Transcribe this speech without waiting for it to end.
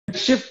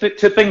shift it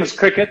to things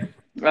cricket,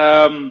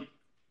 and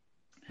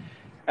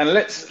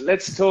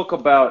let's talk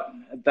about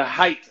the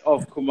height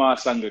of Kumar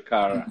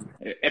Sangakkara.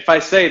 If I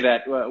say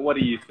that, what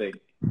do you think?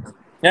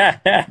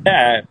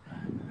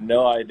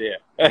 No idea.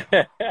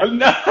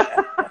 No.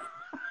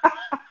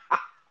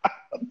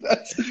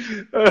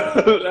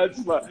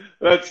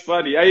 That's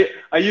funny.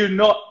 Are you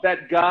not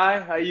that guy?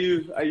 Are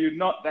you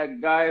not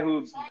that guy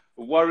who's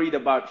worried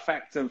about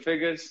facts and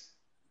figures?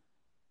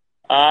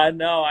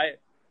 No, I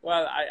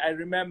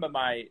remember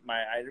I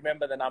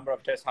remember the number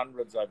of Test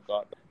hundreds I've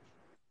got.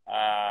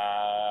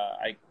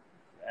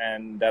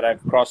 And that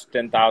I've crossed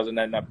 10,000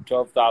 and up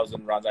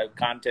 12,000 runs. I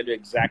can't tell you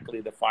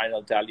exactly the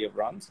final tally of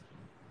runs.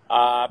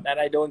 And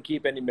I don't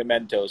keep any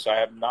mementos. So I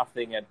have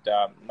nothing at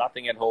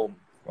home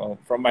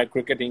from my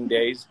cricketing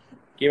days.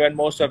 Given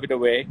most of it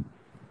away.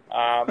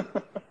 I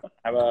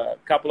have a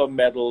couple of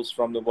medals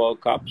from the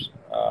World Cups.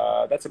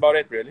 That's about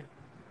it, really.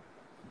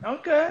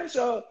 Okay,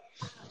 so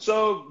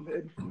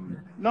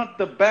not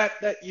the bat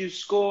that you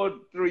scored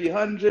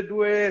 300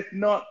 with,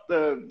 not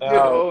the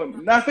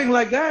nothing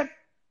like that.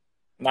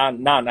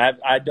 None.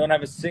 I don't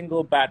have a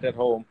single bat at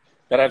home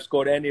that I've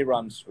scored any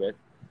runs with.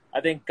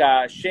 I think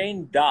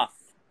Shane Duff,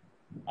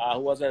 who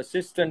was an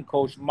assistant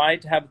coach,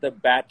 might have the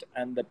bat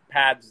and the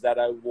pads that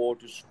I wore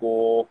to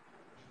score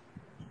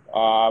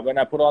when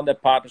I put on the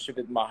partnership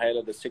with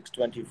Mahela, the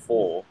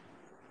 624.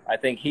 I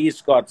think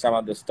he's got some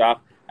of the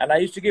stuff. And I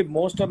used to give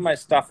most of my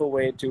stuff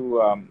away to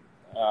a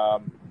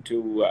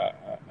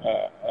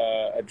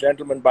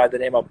gentleman by the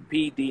name of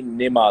P.D.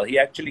 Nimal. He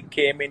actually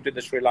came into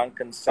the Sri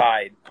Lankan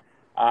side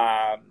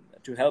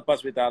to help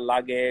us with our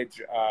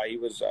luggage. He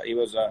was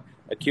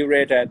a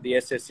curator at the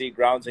SSC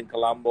grounds in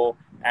Colombo,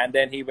 and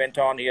then he went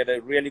on. He had a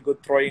really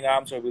good throwing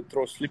arm, so he would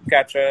throw slip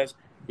catchers.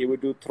 He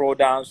would do throw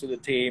downs to the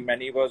team,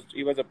 and he was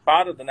a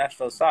part of the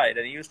national side.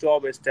 And he used to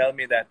always tell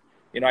me that,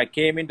 I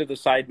came into the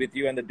side with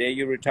you, and the day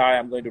you retire,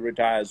 I'm going to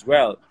retire as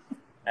well.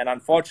 And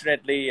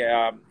unfortunately,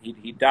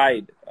 he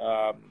died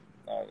a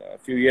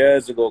few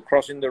years ago,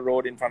 crossing the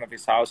road in front of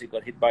his house. He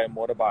got hit by a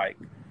motorbike.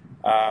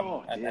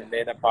 And then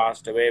later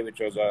passed away, which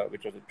was a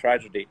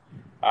tragedy.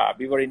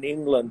 We were in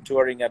England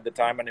touring at the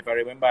time, and if I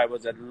remember, I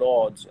was at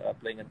Lord's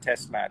playing a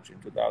Test match in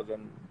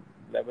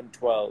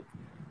 2011-12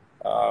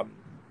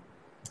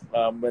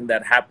 when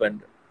that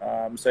happened.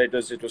 So it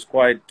was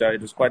quite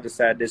a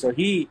sad day. So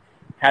he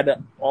had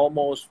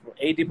almost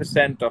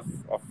 80% of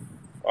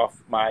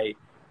my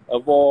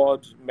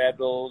awards,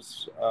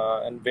 medals,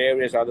 and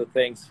various other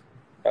things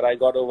that I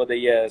got over the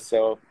years.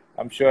 So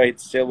I'm sure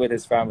it's still with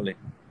his family.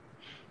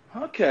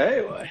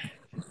 Okay,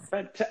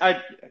 but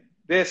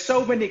there's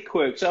so many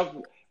quirks. I've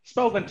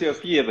spoken to a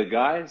few of the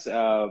guys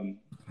over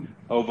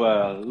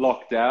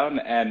lockdown,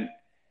 and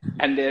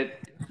there are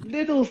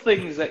little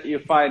things that you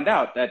find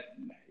out that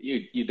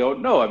you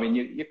don't know. I mean,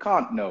 you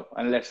can't know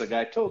unless a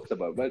guy talks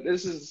about it. But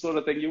this is the sort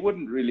of thing you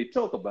wouldn't really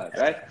talk about,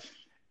 right?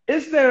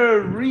 Is there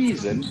a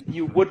reason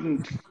you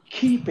wouldn't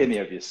keep any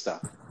of your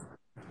stuff?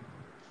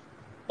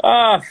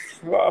 Well,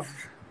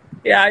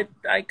 yeah,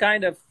 I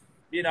kind of,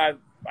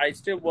 I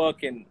still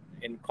work in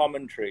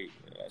commentary,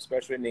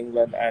 especially in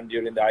England and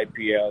during the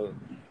IPL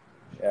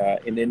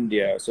in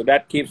India. So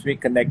that keeps me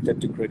connected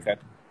to cricket.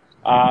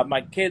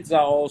 My kids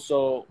are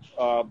also,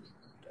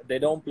 they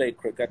don't play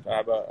cricket. I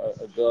have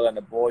a girl and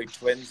a boy,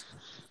 twins.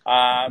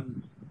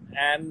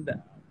 And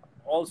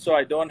also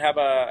I don't have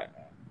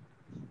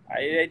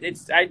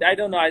I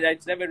don't know.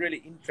 It's never really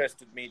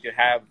interested me to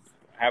have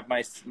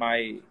my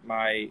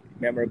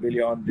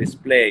memorabilia on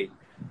display.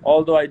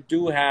 Although I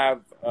do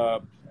have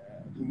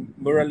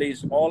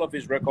Murali's, all of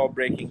his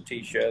record-breaking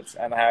T-shirts,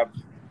 and I have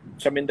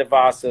Chaminda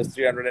Vasa's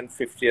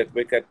 350th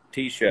wicket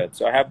T-shirts.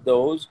 So I have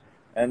those,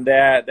 and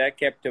they're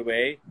kept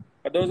away.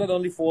 But those are the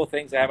only 4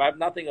 things I have. I have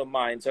nothing of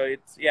mine. So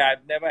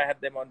I've never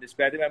had them on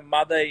display. I think my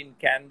mother in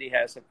Kandy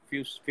has a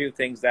few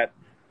things that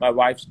my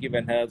wife's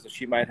given her, so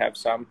she might have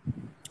some.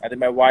 I think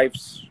my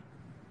wife's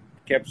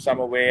kept some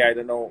away. I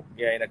don't know,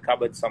 in a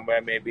cupboard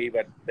somewhere maybe,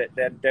 but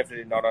they're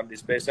definitely not on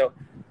display. So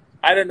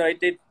I don't know.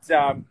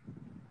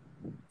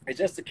 It's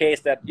just the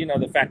case that,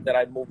 the fact that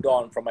I moved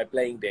on from my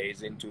playing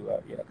days into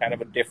kind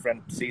of a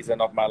different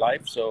season of my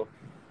life. So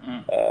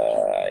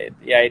I've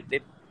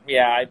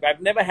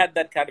never had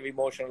that kind of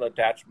emotional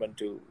attachment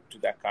to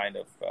that kind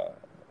of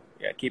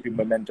keeping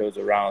mementos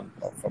around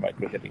from my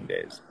cricketing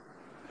days.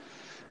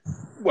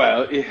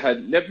 Well,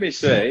 let me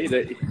say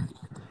that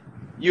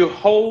you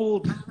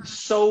hold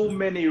so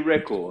many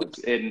records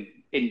in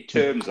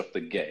terms of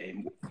the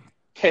game.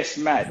 Test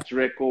match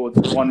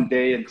records,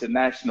 one-day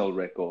international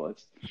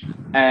records,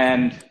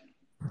 and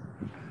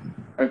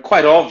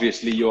quite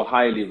obviously you're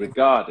highly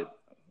regarded.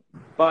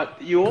 But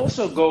you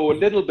also go a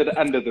little bit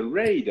under the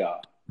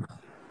radar.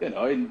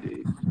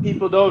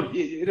 People don't,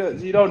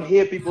 you don't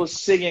hear people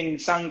singing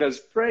Sanga's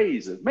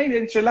praises. Maybe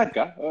in Sri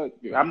Lanka,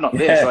 I'm not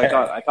there, so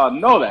I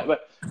can't know that.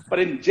 But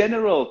in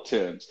general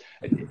terms,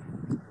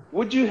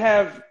 would you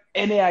have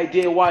any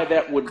idea why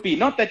that would be?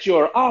 Not that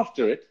you're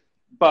after it,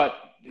 but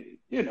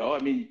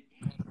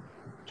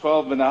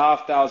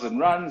 12,500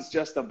 runs,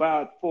 just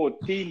about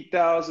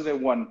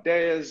 14,001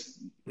 days,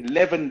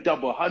 11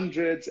 double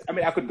hundreds. I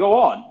mean, I could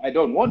go on. I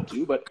don't want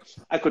to, but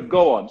I could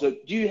go on. So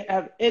do you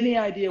have any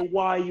idea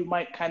why you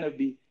might kind of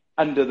be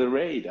under the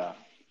radar?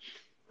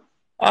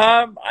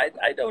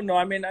 I don't know.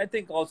 I mean, I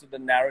think also the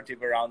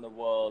narrative around the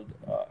world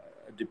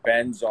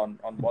depends on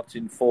what's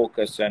in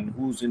focus and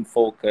who's in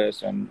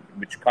focus and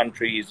which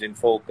country is in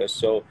focus.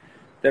 So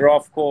there are,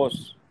 of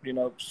course, you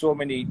know, so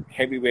many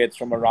heavyweights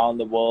from around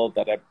the world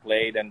that have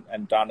played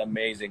and done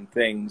amazing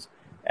things,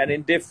 and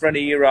in different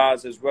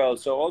eras as well.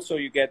 So also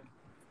you get,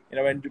 you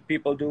know, when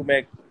people do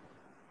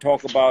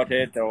talk about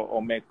it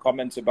or make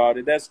comments about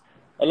it, there's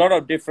a lot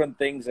of different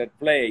things at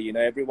play. You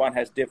know, everyone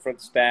has different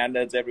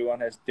standards, everyone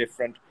has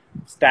different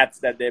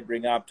stats that they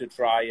bring up to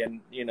try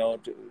and, you know,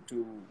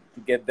 to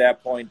get their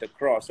point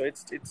across. So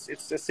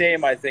it's the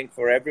same, I think,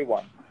 for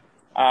everyone.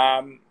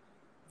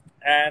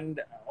 And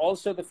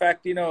also the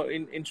fact, you know,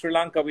 in Sri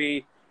Lanka,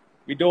 we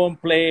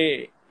don't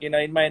play, you know,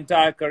 in my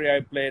entire career,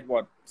 I played,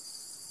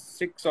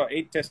 6 or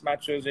 8 test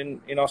matches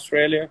in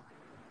Australia.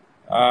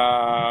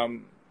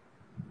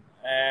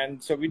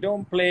 And so we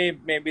don't play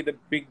maybe the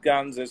big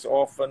guns as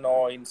often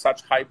or in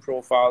such high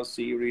profile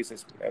series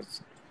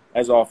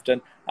as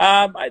often.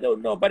 I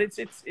don't know, but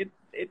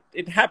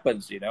it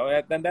happens, you know,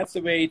 and that's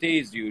the way it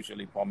is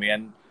usually for me.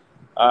 And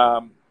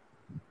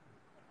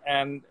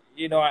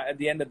you know, at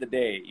the end of the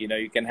day, you know,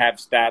 you can have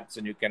stats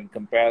and you can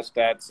compare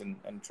stats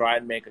and try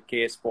and make a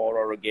case for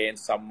or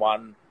against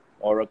someone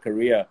or a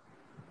career.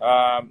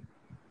 And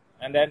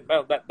then,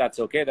 well, that's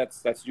okay.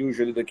 That's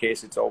usually the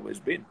case. It's always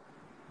been.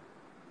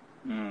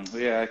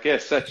 Yeah, I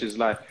guess such is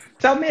life.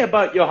 Tell me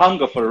about your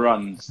hunger for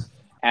runs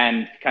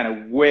and kind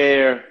of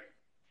where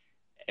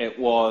it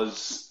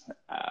was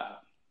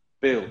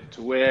built,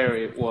 where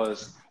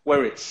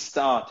it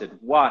started.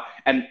 Why?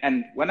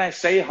 And when I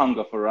say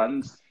hunger for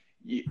runs,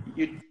 you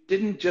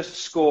didn't just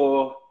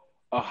score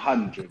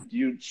 100.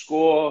 You'd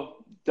score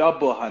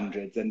double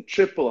hundreds and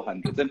triple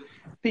hundreds. And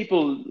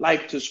people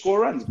like to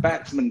score runs.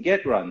 Batsmen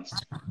get runs.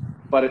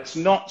 But it's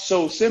not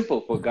so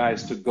simple for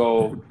guys to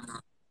go,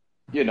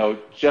 you know,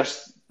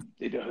 just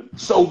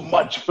so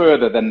much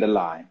further than the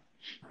line.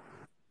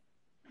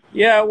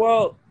 Yeah,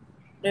 well,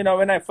 you know,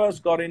 when I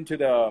first got into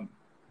the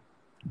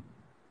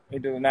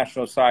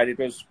national side, it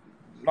was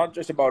not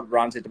just about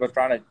runs. It was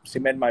trying to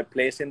cement my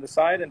place in the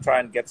side and try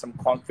and get some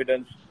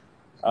confidence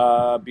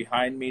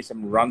behind me,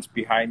 some runs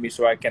behind me,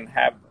 so I can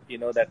have, you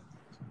know, that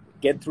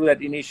get through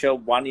that initial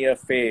 1 year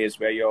phase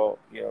where you're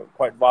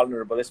quite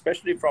vulnerable,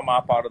 especially from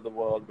our part of the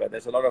world where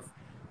there's a lot of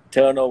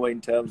turnover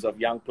in terms of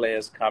young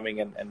players coming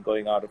and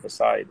going out of the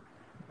side.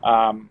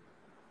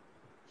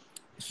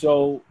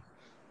 So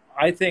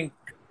I think,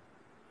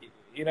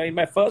 you know, in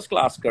my first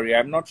class career,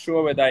 I'm not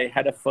sure whether I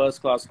had a first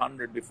class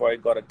 100 before I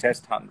got a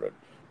test 100.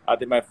 I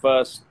think my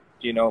first,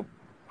 you know,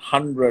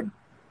 100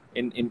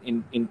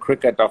 in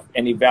cricket of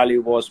any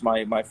value was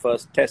my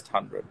first test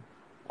 100.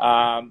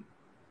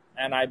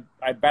 And I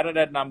batted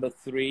at number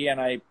 3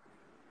 and I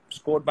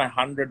scored my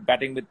 100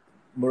 batting with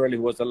Murali,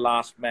 who was the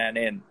last man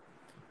in.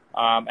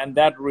 And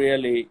that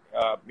really,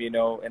 you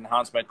know,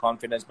 enhanced my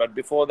confidence. But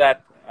before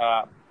that,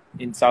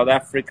 in South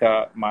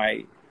Africa,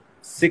 my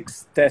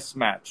 6th test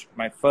match,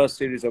 my first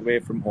series away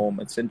from home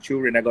at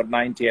Centurion, I got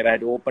 98. I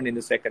had opened in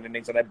the second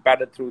innings and I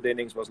batted through the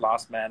innings, was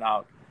last man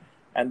out.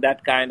 And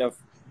that kind of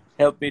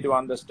helped me to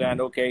understand,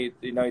 okay,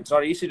 you know, it's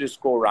not easy to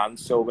score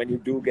runs. So when you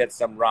do get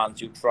some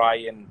runs, you try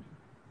and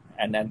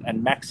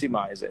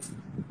maximize it.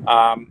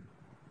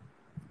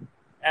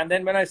 And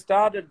then when I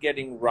started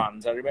getting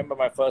runs, I remember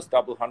my first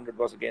double 100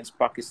 was against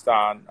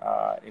Pakistan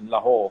in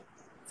Lahore,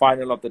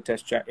 final of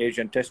the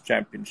Asian Test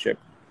Championship.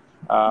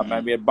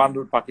 And we had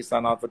bundled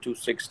Pakistan out for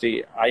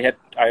 260. I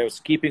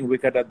was keeping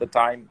wicket at the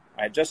time.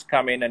 I had just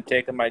come in and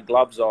taken my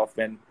gloves off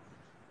when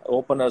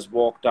openers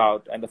walked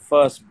out. And the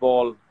first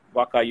ball,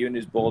 Waka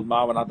Yunis ball,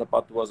 Marwan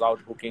Atapattu was out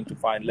hooking to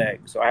find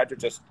leg. So I had to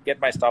just get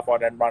my stuff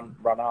out and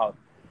run out.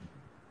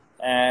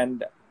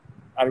 And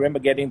I remember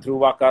getting through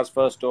Waka's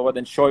first over.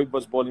 Then Shoaib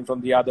was bowling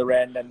from the other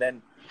end. And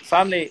then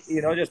suddenly,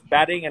 you know, just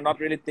batting and not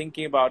really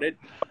thinking about it.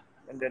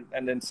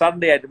 And then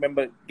suddenly I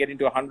remember getting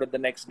to 100 the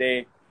next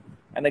day.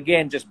 And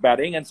again, just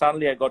batting, and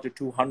suddenly I got to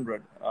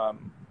 200.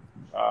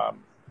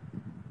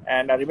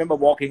 And I remember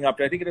walking up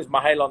to, I think it was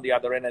Mahal on the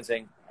other end, and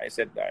saying, I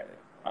said,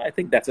 I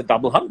think that's a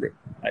double 100.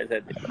 I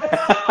said,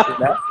 you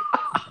know?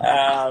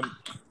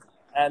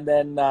 And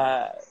then,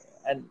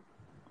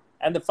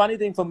 and the funny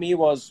thing for me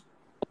was,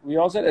 we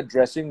also had a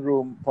dressing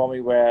room for me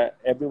where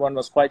everyone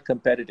was quite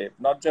competitive,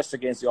 not just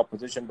against the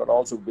opposition, but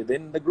also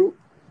within the group.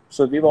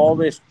 So we were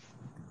always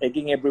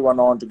egging everyone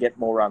on to get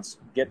more runs.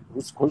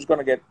 Who's going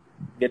to get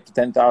to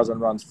 10,000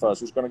 runs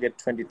first? Who's going to get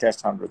 20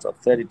 test hundreds or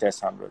 30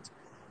 test hundreds?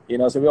 You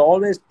know, so we're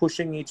always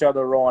pushing each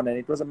other on, and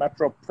it was a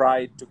matter of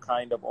pride to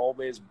kind of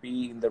always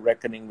be in the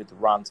reckoning with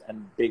runs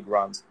and big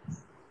runs,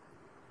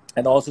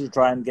 and also to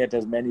try and get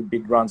as many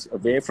big runs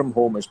away from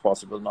home as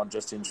possible, not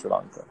just in Sri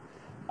Lanka.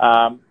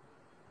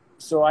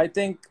 So I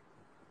think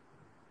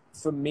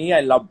for me,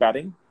 I love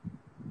batting,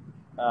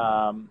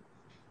 and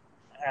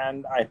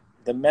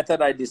the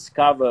method I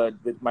discovered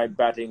with my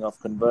batting of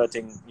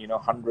converting,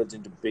 hundreds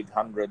into big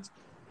hundreds,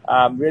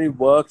 really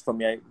worked for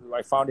me.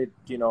 I found it,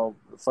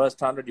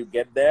 first 100 you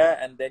get there,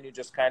 and then you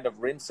just kind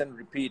of rinse and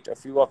repeat a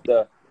few of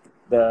the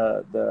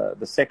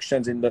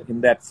sections in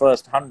that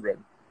first 100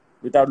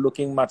 without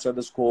looking much at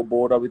the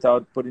scoreboard or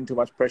without putting too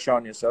much pressure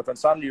on yourself. And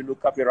suddenly you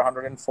look up, you're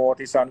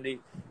 140,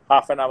 suddenly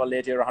half an hour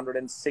later, you're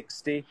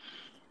 160.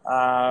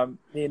 And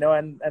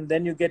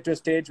then you get to a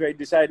stage where you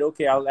decide,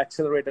 okay, I'll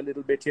accelerate a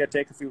little bit here,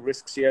 take a few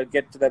risks here,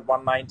 get to that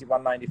 190,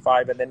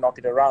 195, and then knock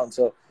it around.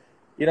 So,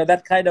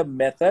 that kind of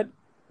method,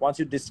 once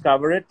you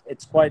discover it,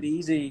 it's quite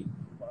easy.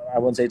 I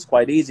won't say it's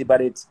quite easy, but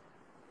it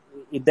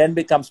then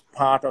becomes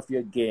part of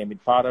your game.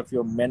 It's part of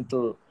your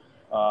mental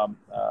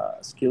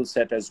skill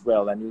set as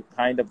well. And you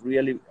kind of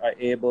really are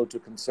able to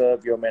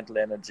conserve your mental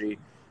energy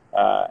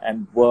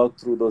and work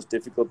through those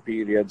difficult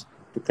periods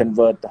to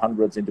convert the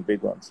hundreds into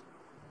big ones.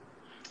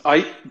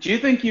 Do you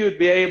think you would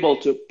be able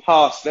to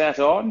pass that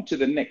on to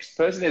the next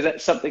person? Is that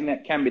something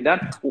that can be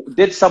done?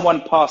 Did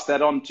someone pass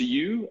that on to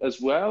you as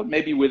well,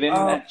 maybe within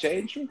that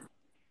change room?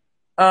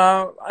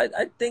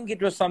 I think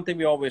it was something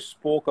we always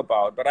spoke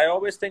about, but I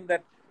always think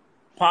that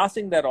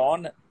passing that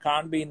on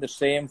can't be in the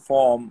same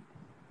form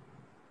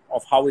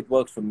of how it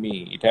works for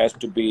me. It has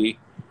to be,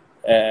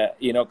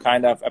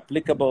 kind of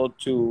applicable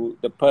to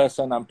the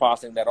person I'm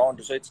passing that on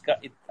to. So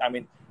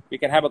we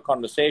can have a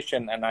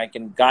conversation and I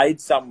can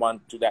guide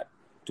someone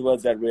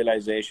towards that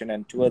realization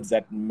and towards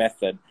that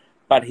method,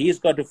 but he's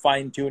got to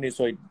fine tune it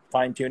so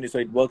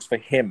it works for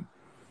him.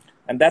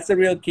 And that's the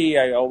real key.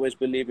 I always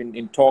believe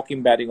in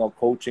talking batting or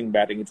coaching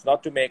batting. It's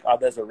not to make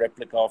others a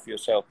replica of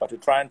yourself, but to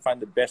try and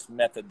find the best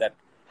method that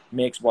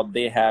makes what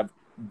they have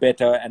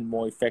better and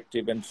more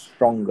effective and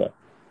stronger.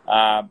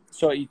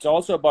 So it's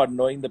also about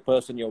knowing the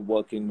person you're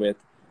working with,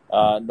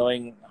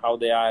 knowing how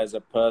they are as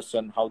a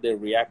person, how they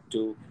react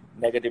to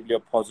negatively or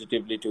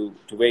positively to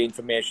where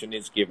information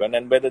is given,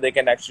 and whether they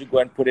can actually go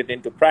and put it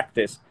into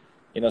practice.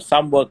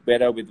 Some work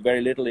better with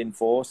very little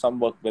info, some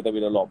work better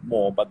with a lot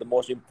more, but the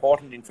most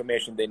important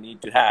information they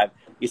need to have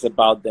is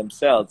about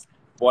themselves.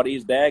 What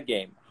is their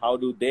game? How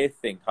do they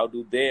think? How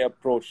do they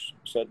approach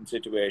certain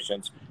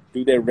situations?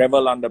 Do they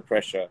revel under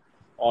pressure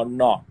or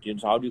not?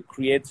 How do you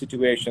create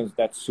situations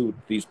that suit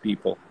these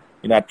people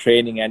in our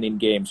training and in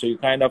game? So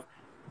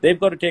they've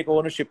got to take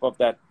ownership of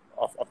that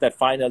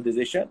final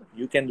decision.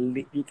 You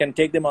can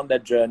take them on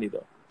that journey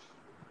though.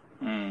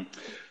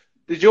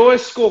 Did you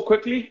always score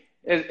quickly?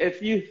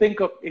 If you think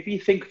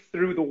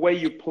through the way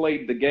you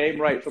played the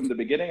game right from the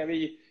beginning,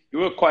 you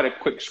were quite a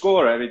quick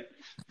scorer.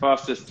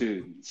 Fastest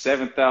to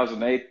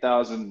 7,000,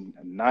 8,000,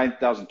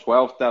 9,000,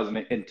 12,000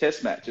 in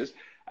test matches.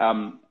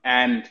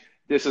 And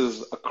this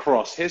is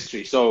across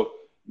history. So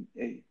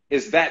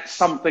is that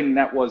something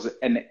that was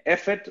an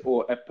effort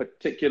or a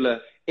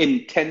particular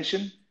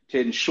intention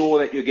to ensure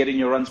that you're getting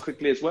your runs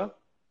quickly as well?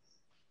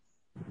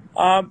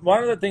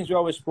 One of the things we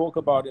always spoke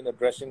about in the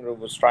dressing room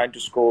was trying to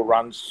score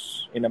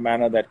runs in a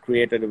manner that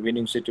created a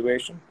winning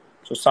situation.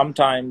 So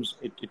sometimes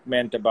it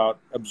meant about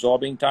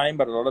absorbing time,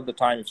 but a lot of the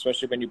time,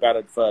 especially when you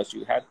batted first,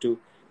 you had to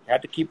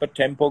keep a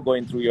tempo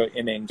going through your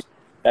innings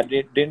that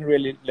it didn't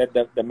really let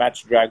the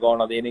match drag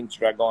on or the innings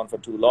drag on for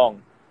too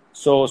long.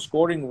 So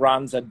scoring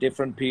runs at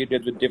different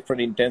periods with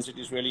different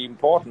intensity is really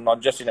important,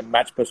 not just in a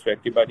match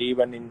perspective, but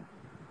even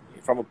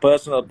from a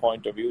personal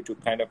point of view, to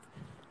kind of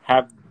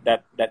have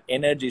that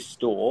energy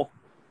store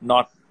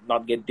not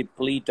get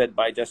depleted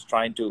by just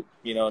trying to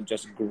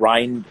just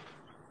grind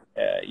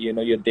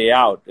your day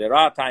out. There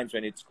are times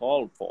when it's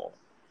called for.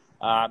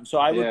 So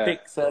I would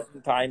pick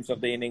certain times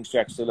of the innings to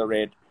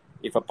accelerate.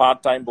 If a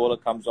part-time bowler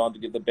comes on to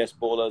give the best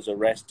bowlers a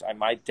rest, I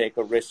might take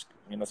a risk.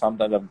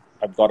 Sometimes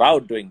I've got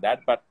out doing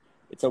that, but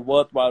it's a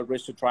worthwhile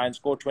risk to try and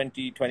score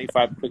 20,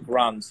 25 quick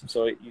runs.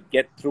 So you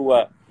get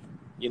through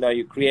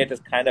you create a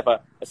kind of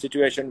a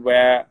situation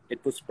where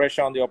it puts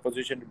pressure on the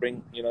opposition to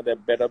bring, their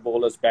better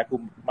bowlers back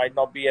who might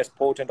not be as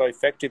potent or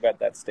effective at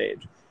that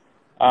stage.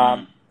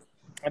 And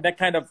that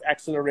kind of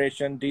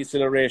acceleration,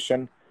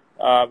 deceleration,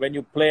 when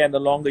you play and the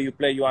longer you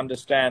play, you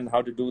understand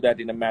how to do that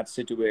in a match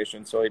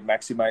situation. So it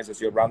maximizes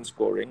your run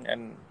scoring,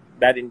 and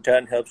that in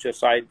turn helps your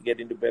side get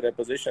into better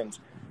positions.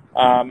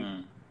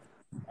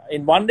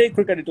 In one-day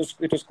cricket,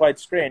 it was quite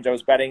strange. I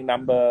was batting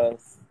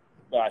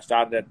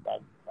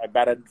I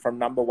batted from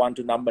number 1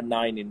 to number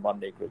 9 in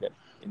one-day cricket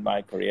in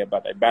my career,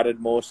 but I batted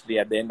mostly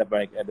at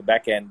the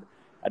back end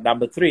at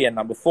number 3 and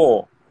number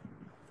 4.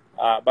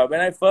 But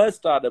when I first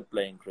started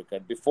playing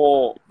cricket,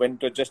 before went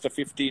to just a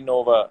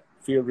 15-over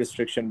field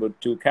restriction with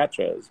 2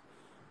 catchers,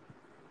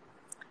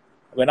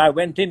 when I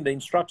went in, the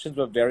instructions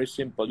were very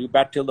simple. You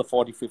bat till the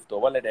 45th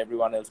over, let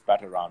everyone else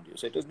bat around you.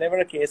 So it was never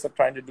a case of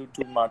trying to do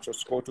too much or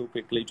score too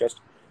quickly,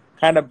 just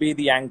kind of be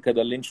the anchor,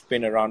 the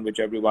linchpin around which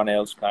everyone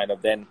else kind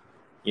of then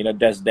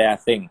does their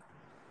thing.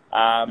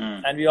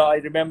 And I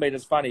remember it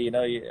was funny,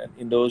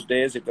 in those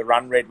days, if the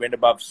run rate went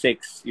above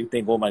 6, you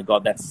think, oh my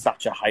God, that's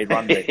such a high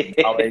run rate.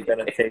 How are you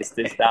going to chase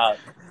this down?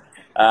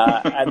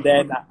 And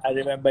then I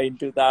remember in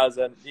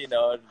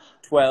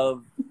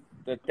 2012,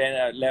 the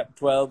 10,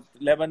 12,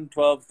 11,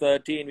 12,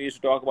 13, we used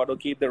to talk about, oh,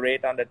 keep the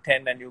rate under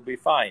 10 and you'll be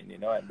fine, you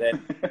know, and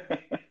then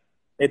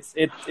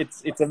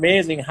it's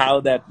amazing how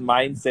that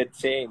mindset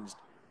changed.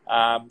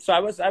 So I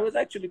was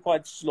actually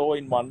quite slow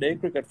in one-day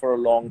cricket for a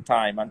long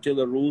time until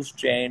the rules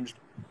changed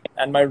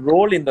and my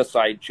role in the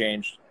side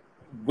changed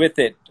with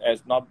it,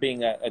 as not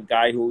being a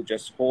guy who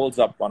just holds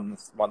up one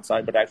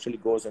side, but actually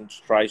goes and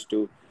tries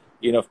to,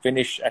 you know,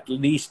 finish at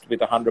least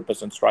with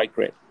 100% strike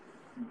rate.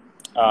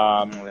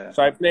 So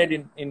I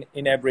played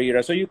in every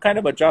era. So you kind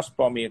of adjust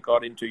for me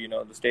according to, you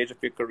know, the stage of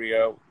your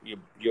career,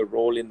 your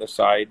role in the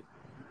side,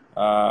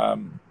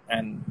 and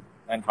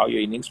how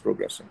your innings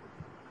progressing.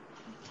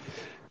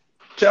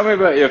 Tell me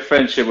about your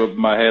friendship with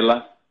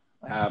Mahela.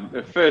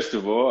 First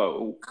of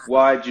all,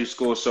 why did you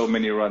score so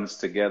many runs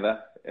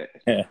together?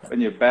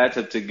 When you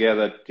batted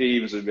together,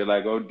 teams would be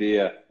like, oh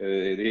dear,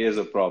 here's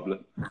a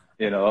problem.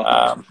 You know,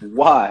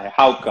 why?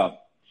 How come?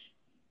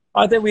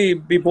 I think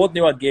we both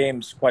knew our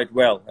games quite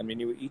well, and we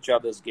knew each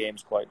other's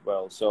games quite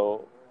well.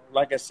 So,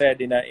 like I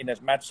said, in a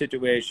match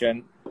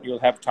situation, you'll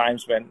have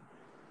times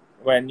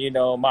when you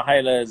know,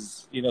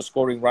 Mahela's, you know,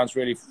 scoring runs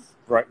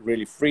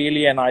really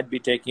freely, and I'd be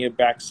taking a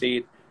back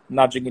seat,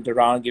 nudging it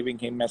around, giving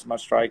him as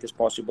much strike as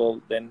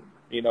possible. Then,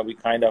 you know, we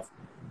kind of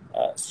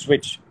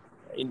switch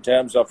in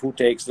terms of who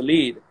takes the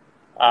lead.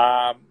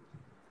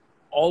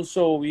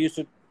 Also, we used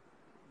to,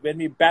 when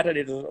we batted,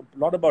 it was a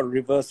lot about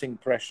reversing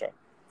pressure.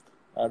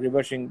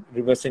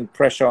 Reversing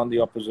pressure on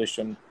the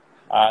opposition,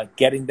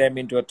 getting them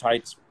into a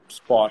tight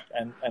spot,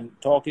 and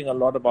talking a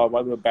lot about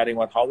while we were batting,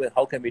 about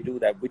how can we do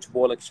that? Which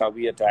bowler shall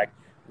we attack?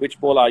 Which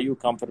ball are you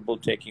comfortable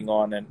taking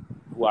on, and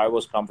who I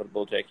was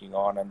comfortable taking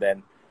on, and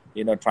then,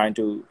 you know, trying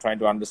to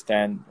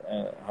understand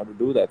how to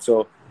do that.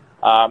 So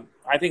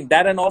I think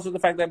that, and also the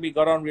fact that we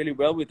got on really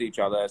well with each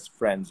other as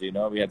friends. You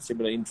know, we had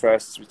similar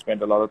interests. We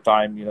spent a lot of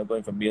time, you know,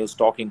 going for meals,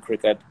 talking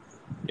cricket,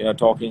 you know,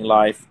 talking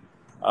life.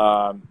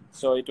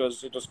 So it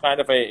was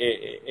kind of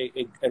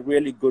a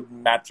really good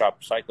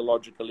matchup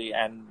psychologically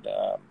and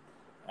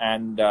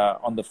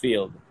on the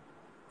field.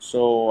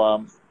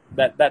 So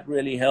that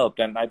really helped,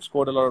 and I've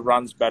scored a lot of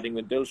runs batting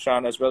with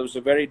Dilshan as well. It was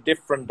a very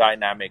different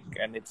dynamic,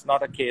 and it's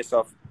not a case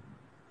of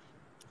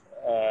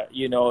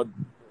you know,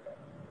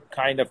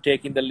 kind of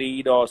taking the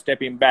lead or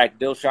stepping back.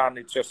 Dilshan,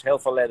 it's just hell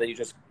for leather. You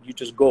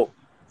just go,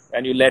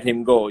 and you let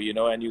him go, you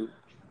know, and you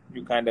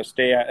kind of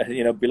stay,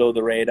 you know, below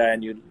the radar,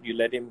 and you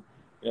let him,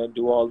 you know,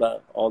 do all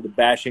the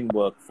bashing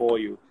work for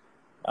you.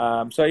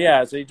 So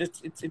yeah, so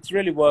it's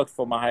really worked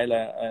for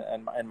Mahela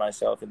and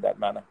myself in that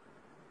manner.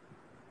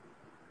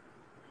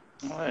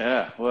 Oh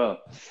yeah, well,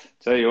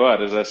 tell you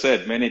what, as I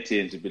said, many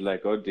teams would be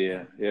like, oh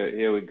dear,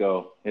 here we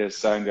go. Here's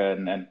Sangha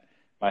and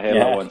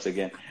Mahela once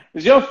again.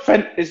 Did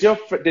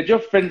your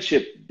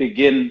friendship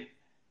begin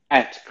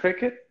at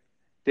cricket?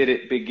 Did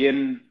it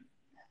begin?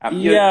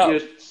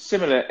 You're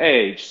similar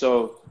age,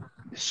 so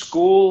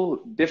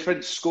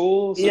different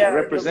schools,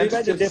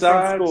 representative we went to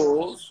different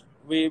schools.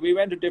 We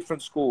went to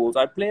different schools.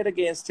 I played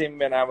against him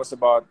when I was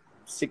about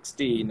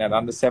 16 at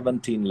under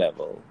 17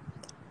 level.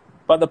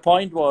 But the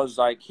point was,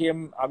 like,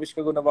 him,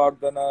 Avishka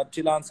Gunawardena,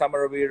 Tilan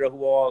Samaravira,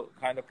 who are all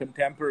kind of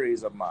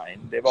contemporaries of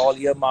mine, they were all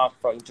earmarked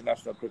for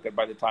international cricket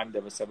by the time they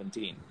were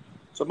 17.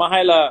 So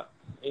Mahela,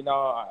 you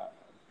know,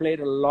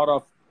 played a lot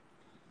of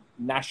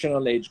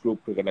national age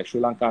group cricket, like Sri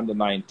Lanka under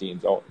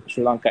 19s or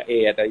Sri Lanka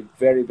A at a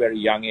very, very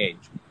young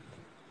age.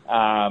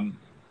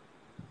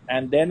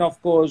 And then, of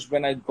course,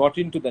 when I got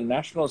into the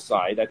national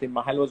side, I think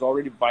Mahela was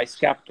already vice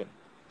captain.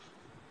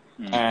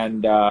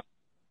 And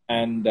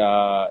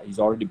he's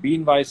already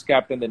been vice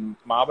captain. Then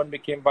Marvin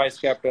became vice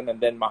captain, and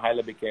then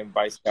Mahela became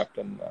vice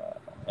captain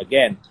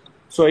again.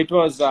 So it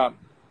was,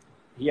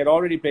 he had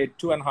already played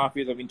 2.5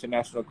 years of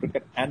international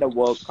cricket and a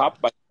World Cup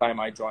by the time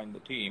I joined the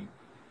team.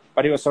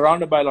 But he was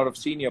surrounded by a lot of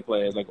senior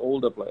players, like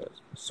older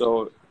players.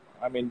 So,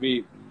 I mean,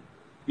 we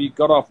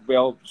got off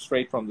well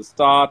straight from the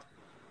start.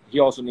 He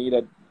also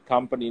needed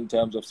company in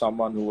terms of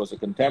someone who was a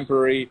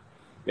contemporary.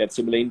 We had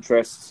similar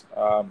interests.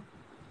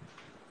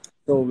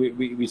 So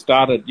we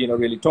started, you know,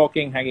 really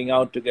talking, hanging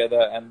out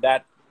together, and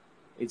that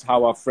is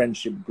how our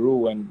friendship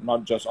grew, and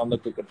not just on the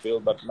cricket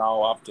field, but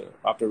now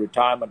after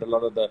retirement, a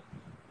lot of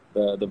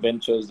the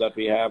ventures that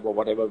we have or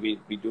whatever we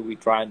do, we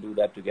try and do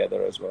that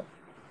together as well.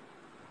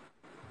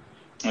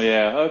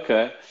 Yeah,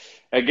 okay.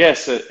 I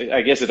guess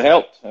it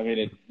helped. I mean,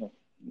 it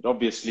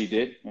obviously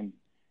did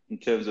in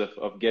terms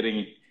of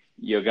getting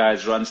your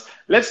guys runs.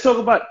 Let's talk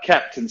about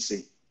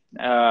captaincy,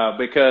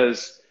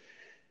 because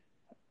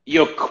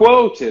you're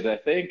quoted, I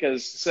think,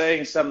 as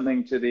saying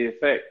something to the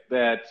effect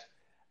that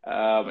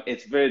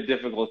it's very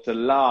difficult to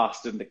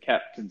last in the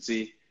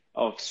captaincy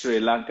of Sri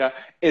Lanka.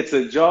 It's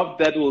a job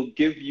that will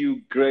give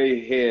you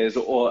gray hairs,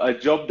 or a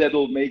job that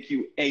will make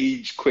you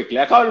age quickly.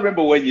 I can't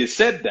remember when you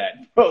said that,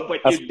 but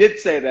you did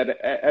say that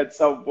at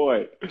some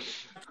point.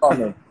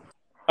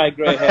 My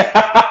gray hair.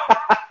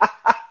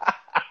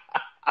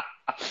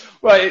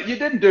 Well, you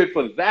didn't do it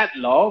for that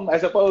long. I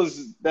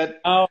suppose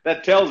that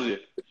tells you.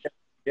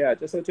 Yeah,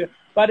 just so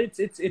but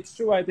it's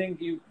true. I think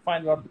you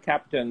find a lot of the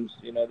captains,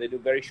 you know, they do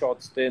very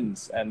short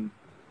stints, and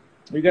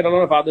you get a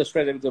lot of other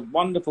stress. It's a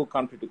wonderful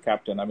country to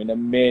captain. I mean,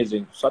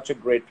 amazing. Such a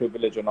great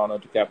privilege and honor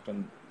to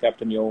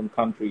captain your own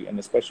country, and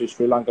especially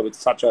Sri Lanka with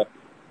such a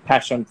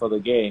passion for the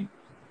game.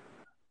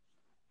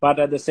 But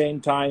at the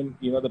same time,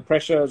 you know, the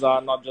pressures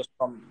are not just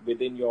from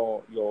within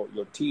your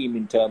team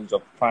in terms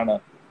of trying to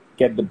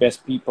get the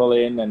best people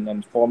in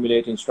and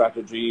formulating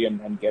strategy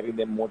and getting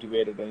them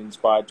motivated and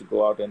inspired to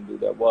go out and do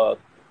their work.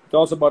 It's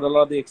also about a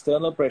lot of the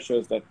external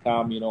pressures that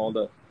come, you know, all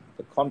the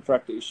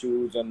contract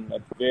issues and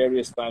at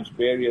various times,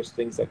 various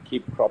things that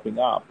keep cropping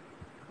up.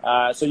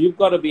 So you've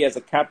got to be, as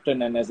a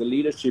captain and as a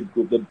leadership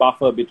group, the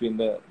buffer between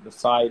the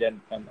side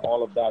and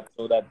all of that,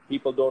 so that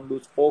people don't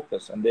lose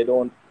focus and they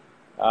don't,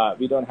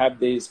 we don't have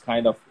these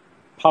kind of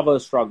power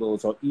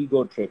struggles or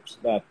ego trips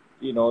that,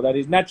 you know, that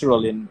is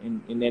natural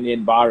in any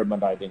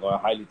environment, I think, or a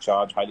highly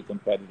charged, highly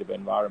competitive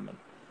environment.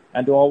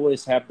 And to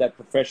always have that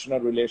professional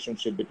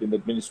relationship between the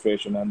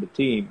administration and the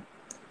team.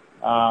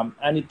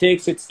 And it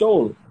takes its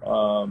toll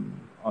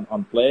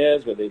on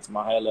players, whether it's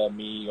Mahela,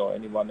 me, or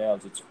anyone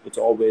else. It's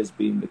always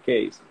been the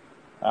case.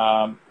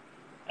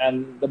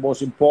 And the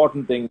most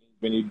important thing,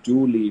 when you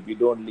do leave, you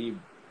don't leave,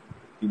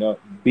 you know,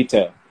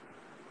 bitter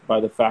by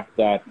the fact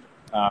that,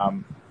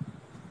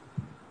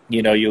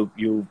 you know,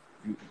 you're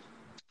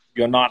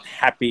not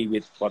happy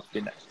with what's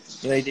been,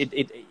 you know,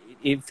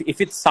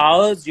 if it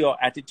sours your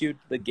attitude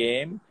to the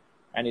game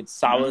and it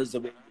sours the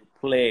way you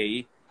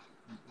play,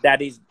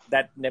 that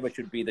never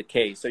should be the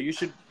case. So you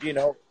should, you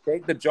know,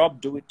 take the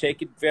job,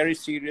 take it very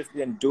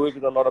seriously and do it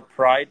with a lot of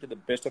pride to the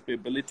best of your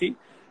ability.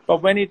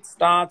 But when it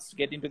starts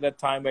getting to that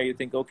time where you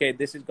think, okay,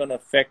 this is going to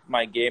affect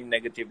my game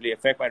negatively,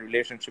 affect my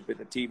relationship with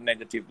the team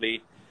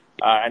negatively,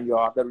 and your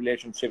other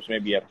relationships,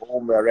 maybe at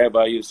home,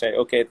 wherever, you say,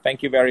 okay,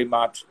 thank you very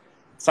much.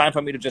 It's time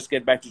for me to just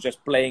get back to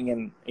just playing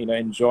and, you know,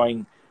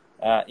 enjoying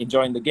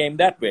the game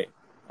that way.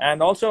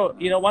 And also,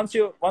 you know, once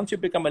you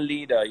become a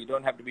leader, you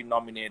don't have to be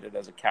nominated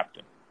as a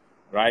captain,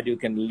 right? You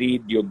can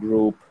lead your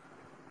group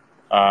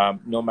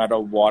no matter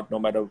what, no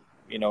matter,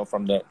 you know,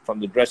 from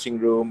the dressing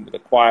room with a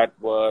quiet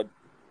word.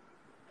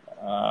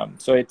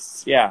 So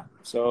it's, yeah.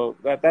 So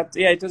that's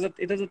yeah. It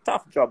was a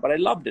tough job, but I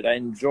loved it. I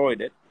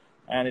enjoyed it,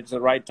 and it's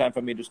the right time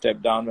for me to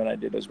step down when I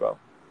did as well.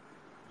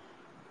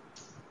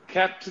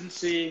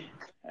 Captaincy,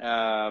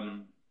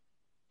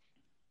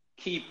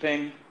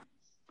 keeping,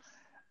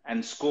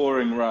 and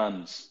scoring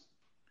runs,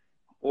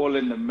 all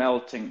in the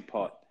melting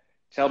pot.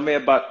 Tell me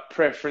about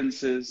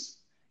preferences.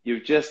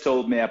 You've just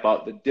told me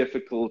about the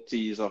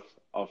difficulties of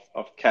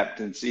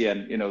captaincy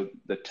and, you know,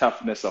 the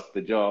toughness of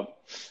the job,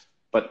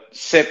 but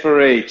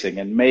separating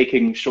and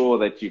making sure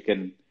that you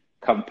can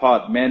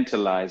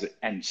compartmentalize it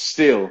and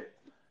still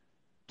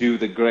do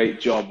the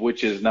great job,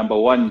 which is number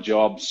one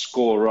job,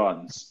 score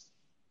runs.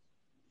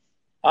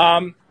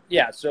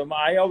 Yeah, so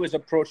I always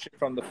approach it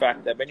from the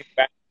fact that when you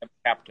back a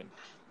captain,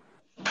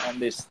 and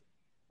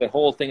the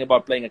whole thing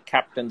about playing a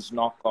captain's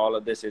knock, all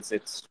of this,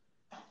 it's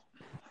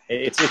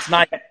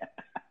nice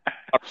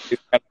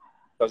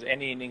because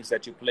any innings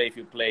that you play, if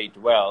you play it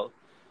well,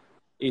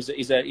 is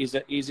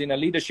in a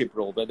leadership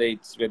role. Whether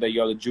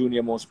you're the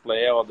junior most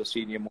player or the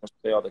senior most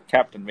player or the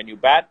captain. When you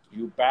bat,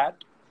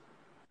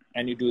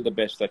 and you do the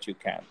best that you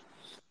can.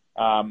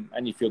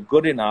 And if you're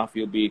good enough,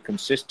 you'll be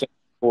consistent,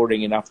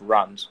 scoring enough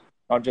runs,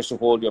 not just to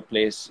hold your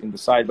place in the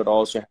side, but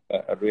also have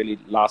a really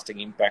lasting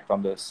impact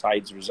on the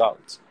side's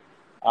results.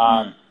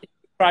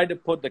 Try to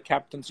put the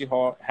captaincy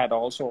hat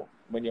also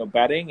when you're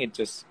batting.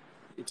 It's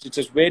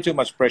just way too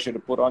much pressure to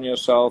put on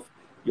yourself.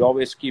 You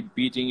always keep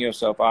beating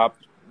yourself up,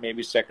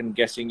 maybe second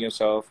guessing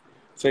yourself.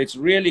 So it's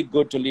really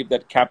good to leave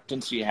that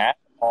captaincy hat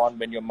on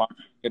when you're marching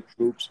your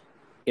troops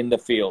in the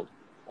field,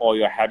 or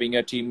you're having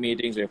your team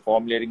meetings, or you're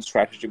formulating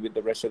strategy with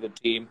the rest of the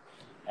team,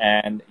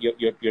 and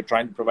you're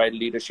trying to provide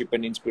leadership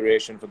and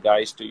inspiration for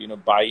guys to, you know,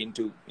 buy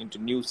into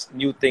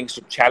new things,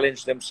 to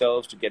challenge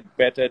themselves, to get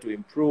better, to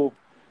improve,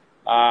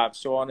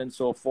 so on and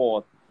so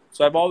forth.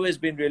 So I've always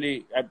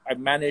been I've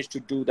managed to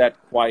do that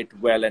quite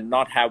well and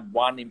not have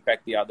one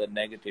impact the other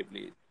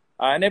negatively.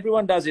 And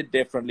everyone does it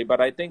differently,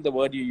 but I think the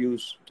word you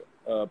used,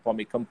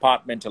 Pommie,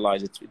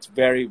 compartmentalize, it's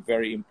very,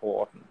 very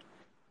important.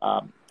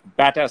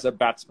 Bat as a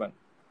batsman,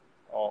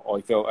 or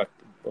if you're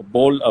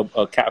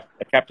a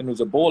captain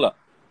who's a bowler,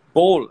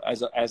 bowl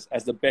as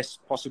the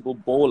best possible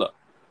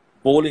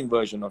bowling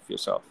version of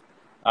yourself.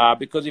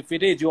 Because if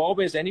it is, you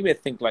always anyway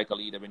think like a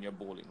leader when you're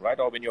bowling, right?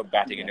 Or when you're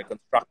batting and you're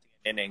constructing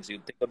innings, you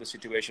think of the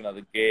situation of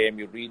the game,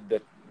 you read the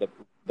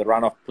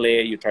run of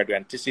play, you try to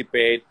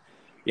anticipate.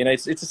 You know,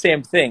 it's the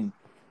same thing.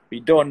 We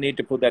don't need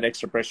to put that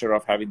extra pressure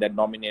of having that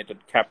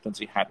nominated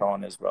captaincy hat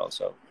on as well.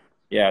 So,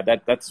 yeah,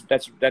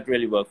 that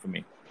really worked for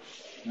me.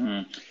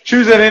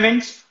 Choose an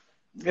innings.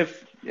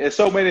 If there's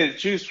so many to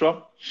choose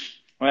from.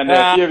 When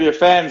a few of your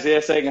fans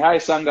here saying, "Hi,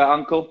 Sangha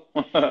uncle."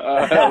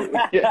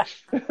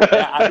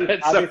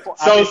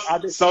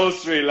 So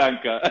Sri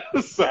Lanka.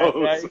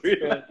 Sri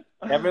Lanka.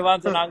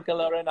 Everyone's an uncle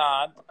or an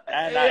aunt.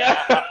 And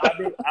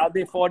I'll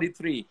be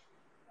 43.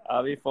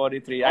 I'll be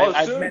 43. You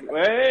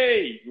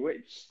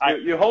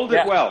hold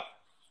it well.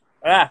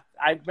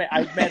 I've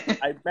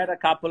met a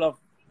couple of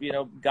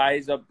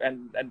guys up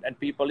and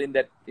people in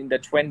their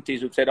 20s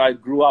who said, I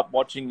grew up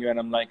watching you. And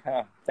I'm like,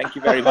 thank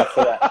you very much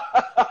for that.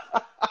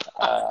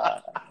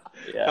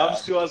 Yeah.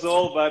 Comes to us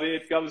all, buddy.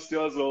 It comes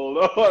to us all.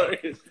 No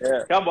worries.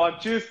 Yeah. Come on,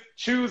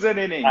 choose an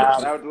inning.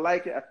 I would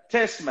like a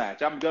test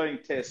match. I'm going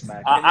test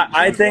match.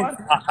 I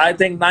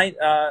think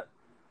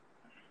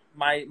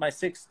my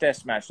sixth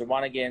test match, the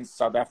one against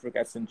South Africa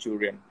at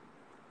Centurion,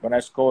 when I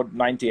scored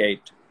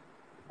 98.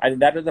 I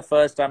think that was the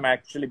first time I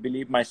actually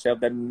believed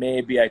myself that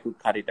maybe I could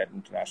cut it at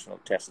international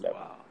test level.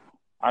 Wow.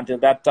 Until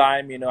that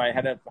time, I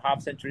had a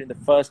half century in the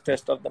first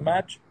test of the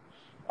match,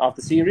 of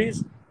the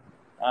series.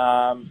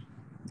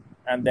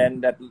 And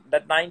then that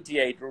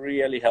 98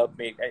 really helped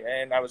me.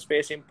 And I was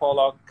facing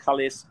Pollock,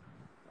 Cullis,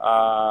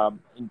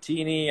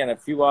 Intini, and a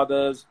few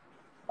others.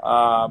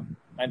 And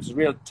it's a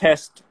real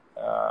test,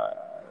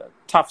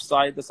 tough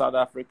side, the South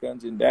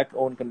Africans, in their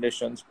own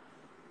conditions.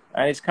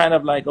 And it's kind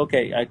of like,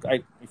 okay,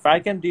 if I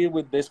can deal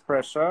with this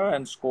pressure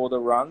and score the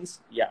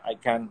runs, yeah, I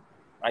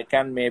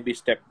can maybe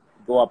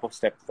go up a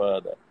step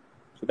further.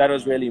 So that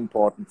was really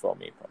important for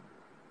me.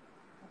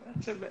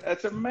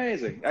 That's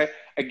amazing.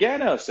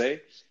 I'll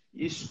say,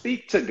 you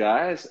speak to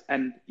guys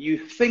and you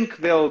think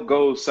they'll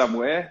go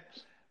somewhere,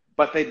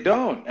 but they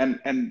don't.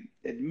 And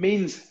it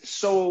means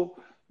so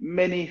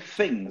many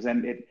things.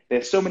 And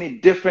there's so many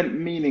different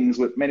meanings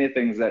with many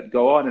things that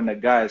go on in a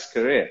guy's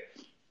career.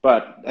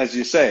 But as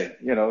you say,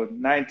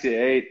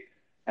 98,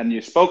 and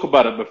you spoke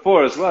about it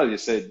before as well. You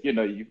said,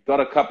 you've got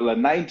a couple of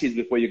 90s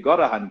before you got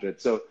 100.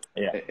 So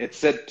yeah. It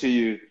said to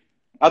you,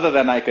 other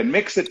than I can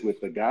mix it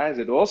with the guys,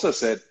 it also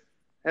said,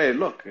 hey,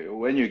 look,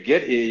 when you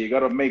get here, you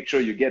got to make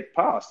sure you get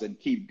past and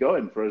keep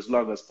going for as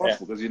long as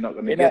possible because you're not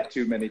going to get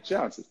too many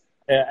chances.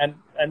 And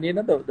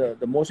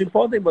the most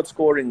important thing about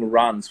scoring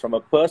runs from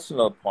a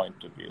personal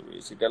point of view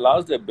is it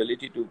allows the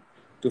ability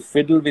to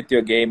fiddle with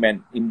your game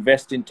and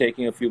invest in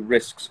taking a few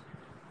risks.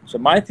 So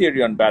my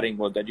theory on batting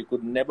was that you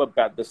could never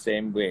bat the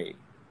same way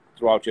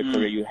throughout your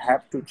career. You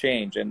have to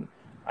change. And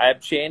I have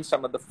changed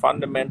some of the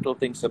fundamental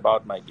things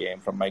about my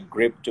game, from my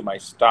grip to my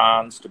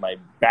stance to my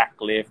back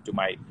lift to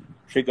my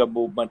trigger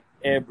movement,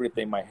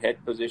 everything, my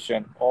head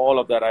position, all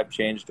of that I've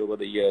changed over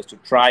the years to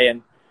try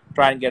and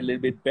get a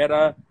little bit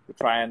better, to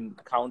try and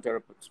counter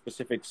a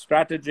specific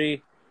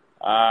strategy.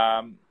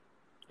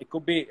 It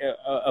could be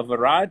a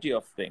variety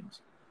of things.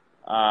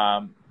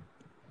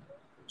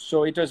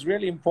 So it was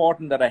really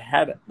important that I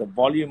had the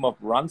volume of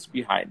runs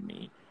behind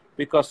me,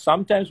 because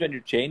sometimes when you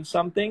change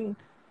something,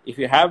 if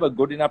you have a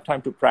good enough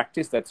time to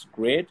practice, that's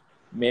great.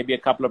 Maybe a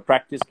couple of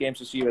practice games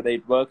to see whether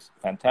it works,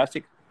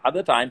 fantastic.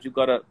 Other times you've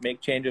got to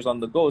make changes on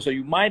the go. So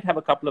you might have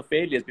a couple of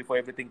failures before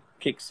everything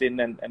kicks in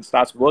and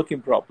starts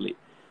working properly.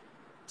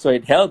 So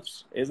it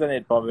helps, isn't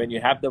it, Bob? When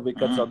you have the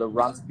wickets or the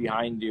runs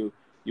behind you,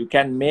 you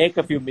can make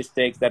a few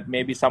mistakes that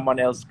maybe someone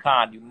else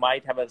can't. You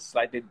might have a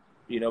slightly,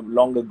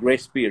 longer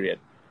grace period.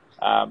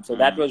 So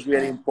that was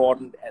really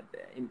important.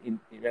 When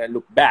I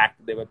look back,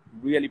 there were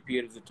really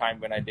periods of time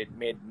when I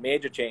made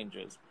major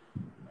changes,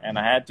 and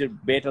I had to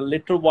wait a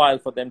little while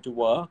for them to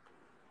work.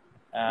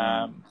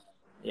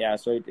 Yeah,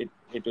 so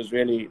it was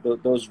really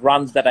those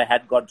runs that I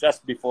had got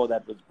just before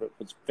that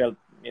was felt,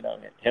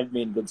 held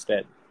me in good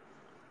stead.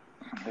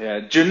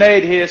 Yeah,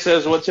 Junaid here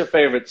says, "What's your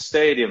favorite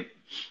stadium?"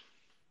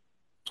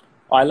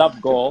 I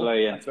love Galle.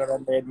 That's where I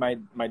made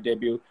my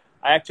debut.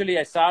 I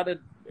started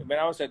when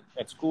I was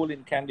at school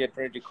in Kandy at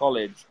Trinity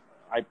College.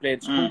 I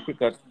played school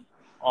cricket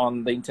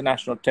on the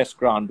international test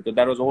ground because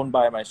that was owned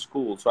by my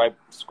school. So I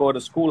scored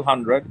a school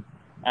 100.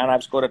 And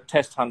I've scored a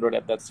test 100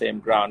 at that same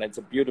ground. It's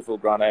a beautiful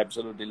ground. I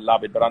absolutely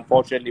love it. But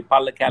unfortunately,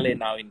 Pallekele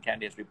now in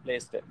Kandy has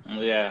replaced it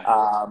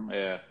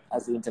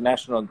as the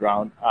international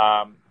ground.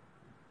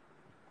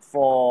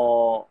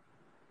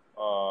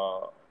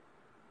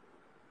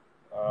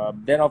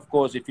 Then, of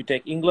course, if you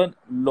take England,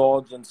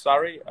 Lords and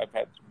Surrey, I've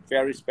had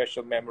very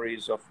special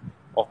memories of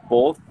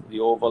both, the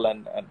Oval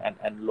and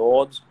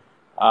Lords.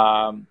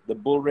 The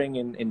Bullring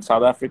in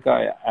South Africa,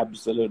 I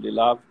absolutely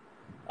love.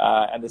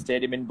 And the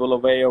stadium in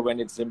Bulawayo when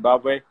it's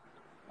Zimbabwe.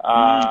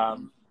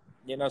 Some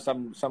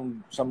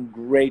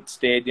great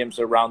stadiums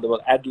around the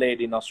world. Adelaide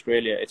in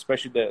Australia,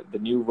 especially the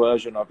new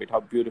version of it.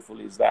 How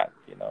beautiful is that?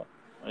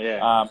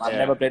 I've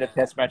never played a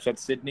test match at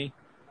Sydney.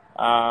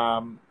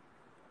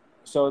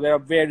 So there are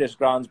various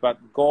grounds, but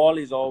Galle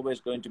is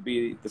always going to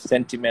be the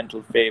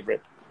sentimental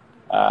favorite.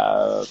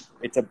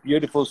 It's a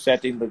beautiful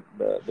setting,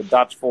 the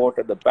Dutch fort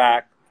at the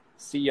back,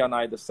 sea on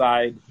either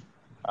side.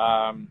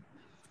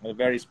 A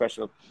very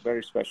special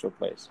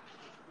place.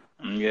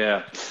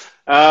 Yeah.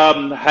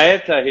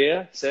 Hayata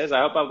here says, I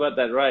hope I've got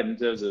that right in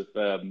terms of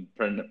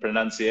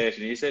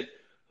pronunciation. He said,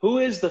 who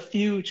is the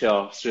future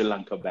of Sri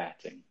Lanka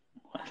batting?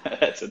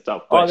 That's a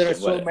tough question. There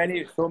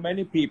are so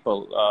many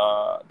people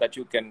that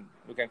you can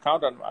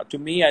count on. To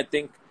me, I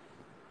think,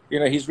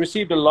 he's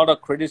received a lot of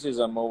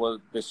criticism over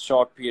this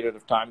short period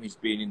of time he's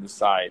been in the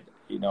side,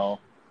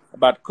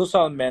 But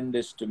Kusal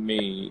Mendis, to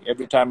me,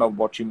 every time I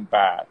watch him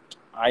bat,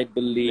 I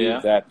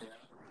believe that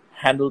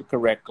handled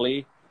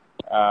correctly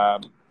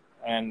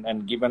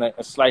and given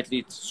a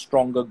slightly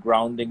stronger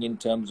grounding in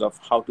terms of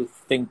how to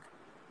think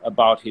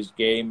about his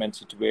game and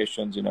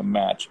situations in a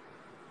match.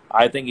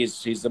 I think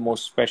he's the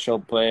most special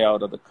player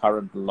out of the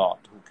current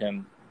lot who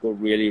can go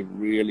really,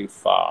 really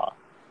far.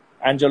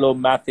 Angelo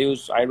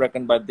Matthews, I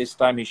reckon by this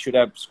time he should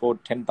have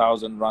scored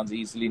 10,000 runs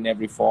easily in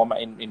every format,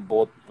 in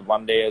both the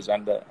one-dayers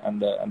and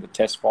the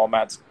test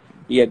formats.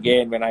 He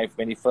again,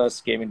 when he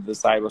first came into the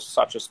side, was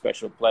such a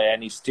special player,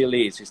 and he still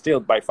is. He's still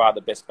by far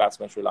the best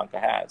batsman Sri Lanka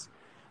has.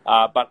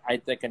 But I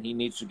think he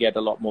needs to get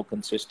a lot more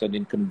consistent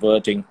in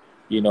converting,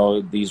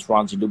 these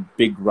runs into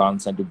big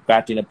runs and to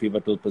bat in a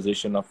pivotal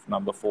position of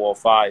number 4 or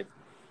 5.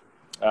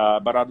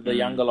 But out of the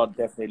younger lot,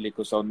 definitely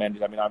Kusal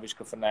Mendis. I mean,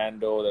 Avishka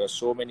Fernando. There are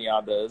so many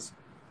others.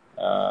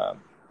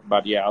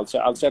 But yeah, I'll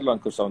settle on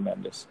Kusal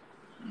Mendis.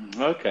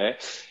 Okay.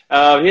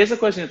 Here's a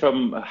question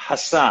from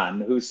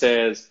Hassan, who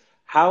says,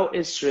 how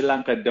is Sri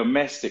Lanka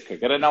domestic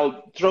cricket? And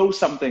I'll throw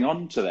something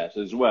onto that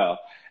as well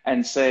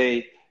and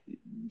say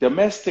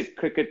domestic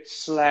cricket /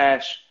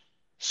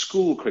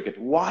 school cricket.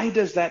 Why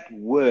does that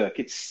work?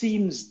 It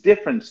seems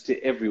different to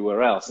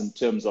everywhere else in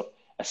terms of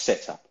a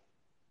setup.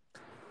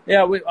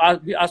 Yeah,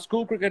 our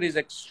school cricket is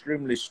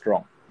extremely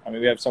strong. I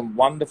mean, we have some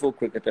wonderful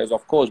cricketers.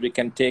 Of course, we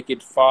can take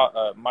it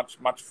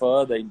much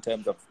further in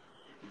terms of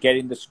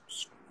getting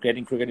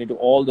cricket into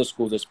all the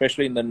schools,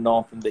 especially in the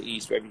north and the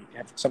east, where we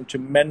have some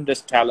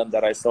tremendous talent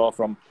that I saw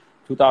from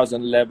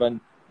 2011.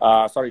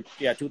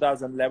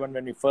 2011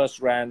 when we first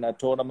ran a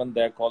tournament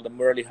there called the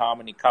Murali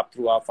Harmony Cup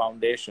through our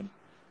foundation.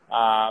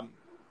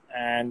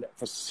 And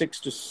for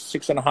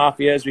 6.5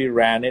 years we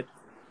ran it.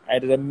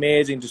 It is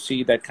amazing to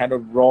see that kind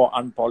of raw,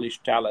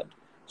 unpolished talent.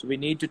 So we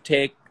need to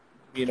take,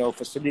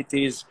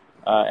 facilities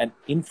and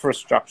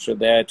infrastructure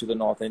there to the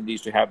North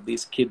Indies to have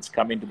these kids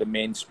come into the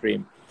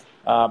mainstream.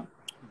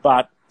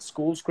 But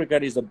schools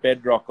cricket is a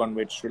bedrock on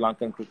which Sri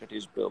Lankan cricket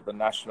is built. The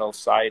national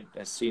side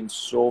has seen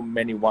so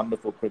many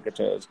wonderful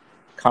cricketers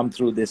come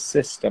through this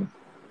system.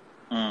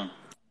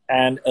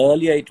 And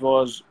earlier it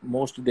was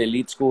most of the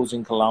elite schools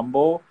in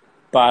Colombo.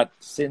 But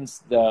since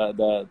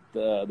the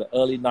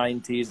early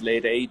 90s,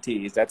 late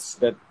 80s,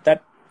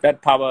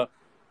 that power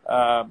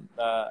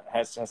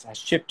has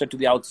shifted to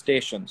the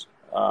outstations,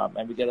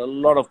 and we get a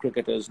lot of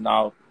cricketers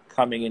now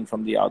coming in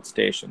from the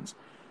outstations.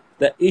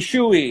 The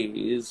issue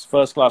is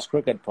first-class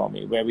cricket,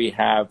 Pommie, where we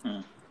have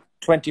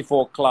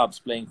 24 clubs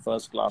playing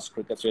first-class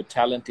cricket, so your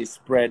talent is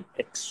spread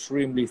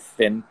extremely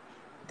thin.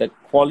 The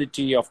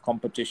quality of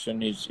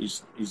competition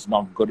is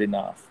not good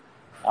enough.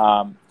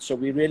 So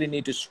we really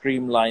need to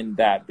streamline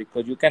that,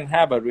 because you can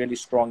have a really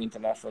strong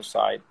international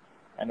side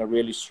and a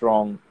really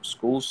strong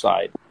school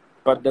side.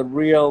 But the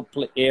real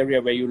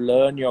area where you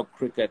learn your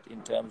cricket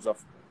in terms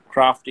of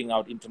crafting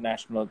out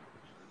international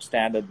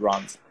standard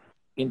runs,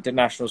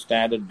 international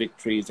standard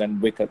victories and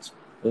wickets,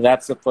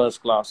 that's the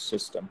first-class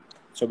system.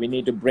 So we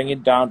need to bring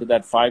it down to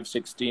that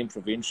 5-16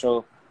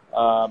 provincial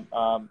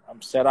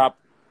setup,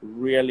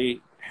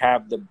 really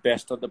have the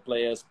best of the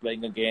players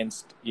playing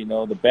against,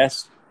 the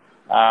best.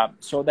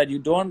 So that you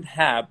don't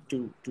have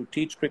to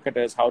teach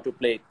cricketers how to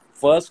play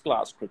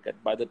first-class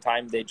cricket by the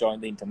time they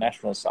join the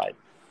international side.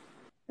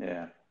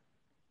 Yeah.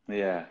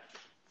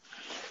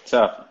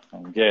 Tough,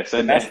 yes.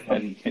 And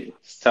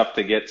it's tough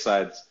to get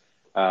sides.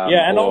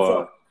 And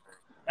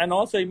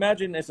also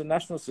imagine as a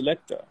national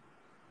selector,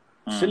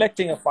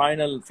 selecting a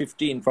final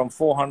 15 from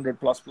 400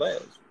 plus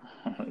players.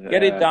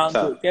 Get it down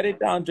to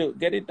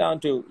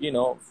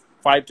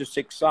 5 to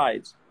 6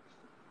 sides.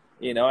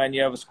 And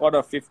you have a squad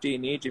of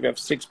 15 each. If you have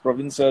 6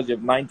 provincials, you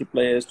have 90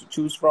 players to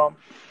choose from.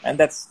 And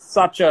that's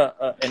such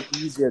an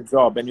easier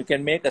job. And you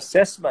can make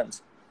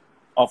assessments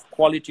of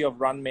quality of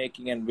run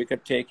making and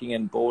wicket taking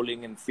and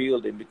bowling and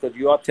fielding, because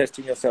you are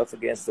testing yourself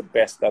against the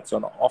best that's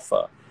on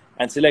offer.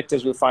 And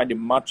selectors will find it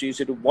much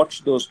easier to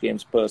watch those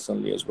games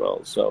personally as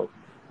well. So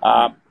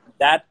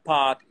that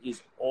part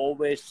is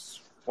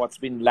always what's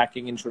been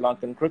lacking in Sri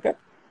Lankan cricket.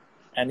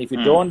 And if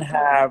you don't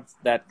have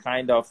that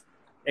kind of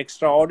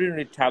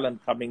extraordinary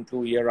talent coming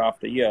through year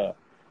after year,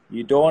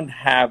 you don't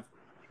have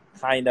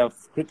kind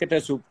of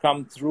cricketers who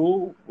come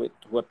through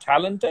who are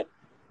talented,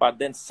 but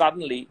then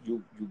suddenly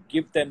you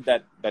give them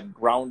that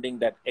grounding,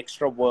 that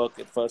extra work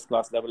at first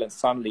class level, and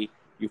suddenly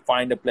you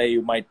find a player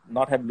you might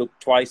not have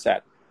looked twice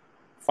at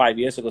 5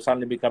 years ago,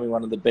 suddenly becoming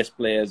one of the best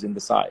players in the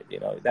side.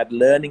 That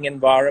learning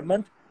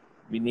environment,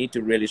 we need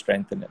to really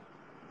strengthen it.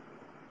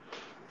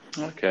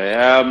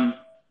 Okay.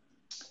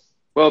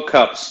 World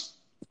Cups.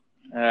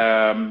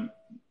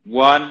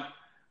 One,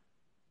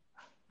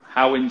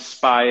 how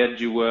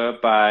inspired you were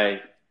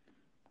by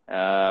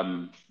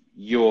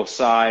your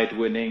side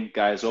winning,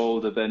 guys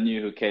older than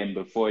you who came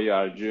before you,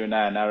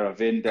 Arjuna and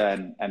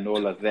Aravinda and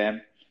all of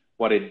them,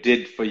 what it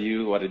did for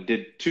you, what it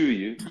did to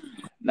you.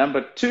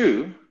 Number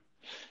 2,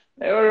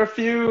 there were a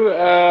few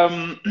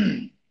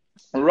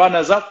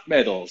runners-up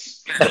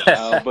medals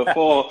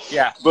before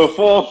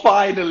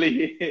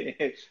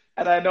finally,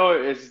 and I know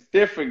it's a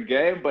different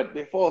game, but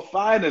before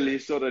finally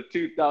sort of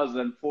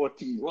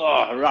 2014,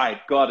 oh, right,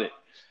 got it.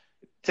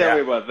 Tell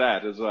me about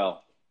that as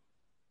well.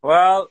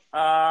 Well,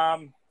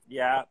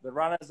 the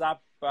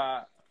runners-up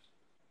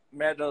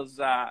medals,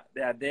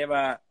 they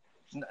were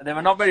they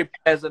were not very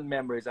pleasant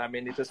memories. I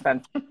mean, it was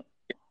fantastic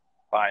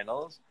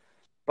finals,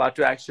 but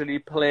to actually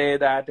play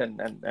that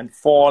and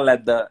fall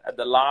at the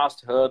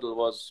last hurdle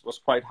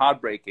was quite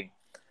heartbreaking,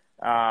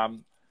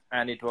 and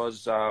it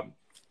was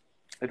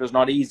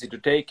not easy to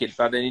take it.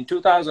 But then in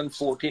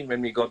 2014,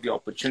 when we got the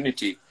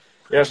opportunity,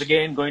 it was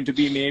again going to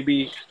be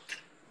maybe,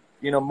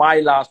 my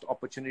last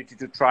opportunity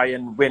to try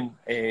and win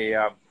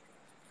a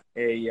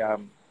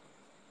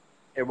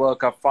World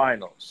Cup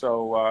final.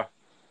 So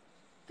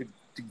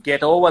to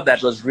get over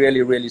that was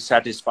really, really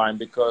satisfying,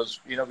 because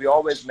we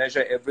always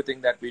measure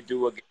everything that we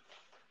do against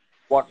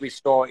what we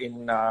saw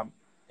in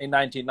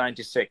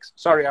 1996.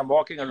 Sorry, I'm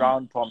walking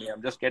around, Pommie.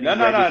 I'm just getting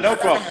ready. No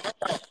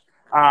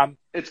problem.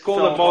 It's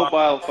called a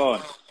mobile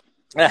phone.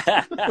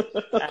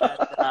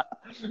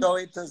 So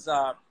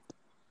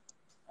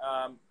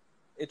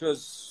it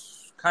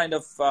was kind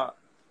of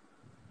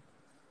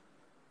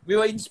we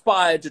were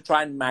inspired to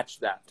try and match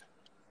that,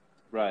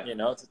 right?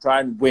 To try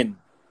and win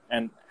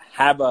and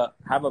have a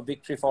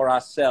victory for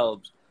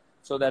ourselves,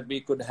 so that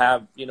we could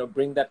have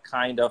bring that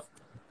kind of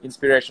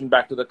inspiration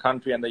back to the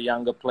country and the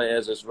younger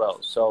players as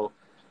well. So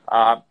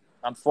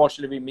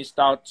unfortunately, we missed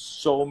out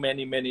so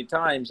many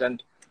times.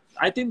 And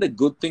I think the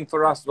good thing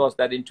for us was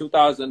that in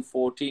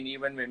 2014,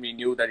 even when we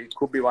knew that it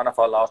could be one of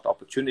our last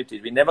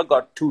opportunities, we never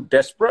got too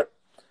desperate,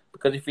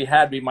 because if we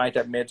had, we might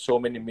have made so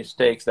many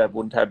mistakes that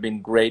wouldn't have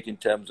been great in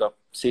terms of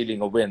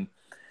sealing a win.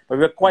 But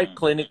we were quite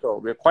clinical.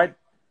 We were quite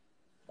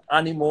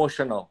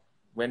unemotional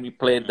when we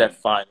played that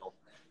final.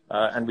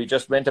 And we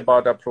just went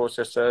about our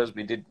processes.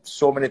 We did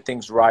so many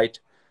things right.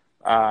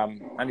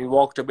 And we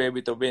walked away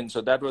with a win.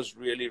 So that was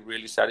really,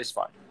 really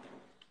satisfying.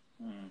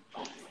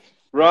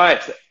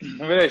 Right. I'm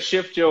going to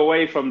shift you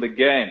away from the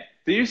game.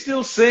 Do you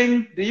still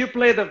sing? Do you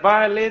play the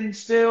violin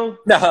still?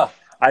 No,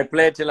 I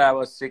played till I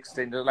was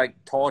 16. It was like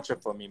torture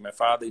for me. My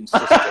father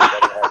insisted that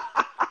I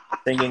had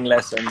singing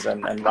lessons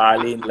and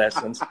violin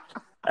lessons.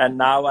 And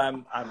now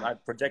I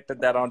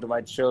projected that onto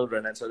my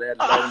children. And so they're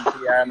playing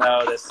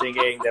piano, they're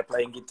singing, they're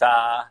playing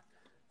guitar.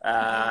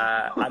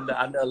 And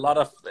a lot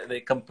of, they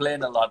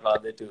complain a lot while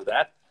they do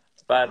that.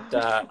 But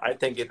I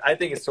think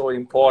it's so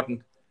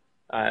important.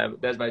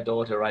 There's my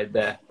daughter right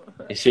there.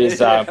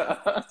 She's and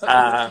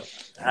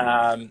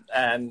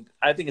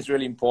I think it's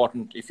really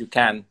important, if you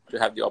can, to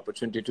have the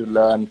opportunity to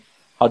learn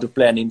how to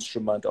play an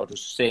instrument or to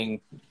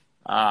sing.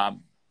 I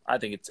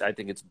think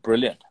it's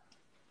brilliant.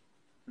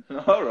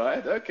 All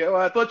right. Okay.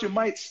 Well, I thought you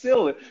might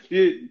still.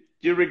 Do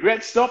you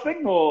regret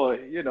stopping, or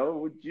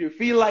would you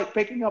feel like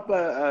picking up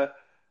a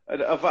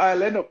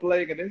violin or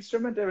playing an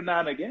instrument every now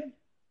and again?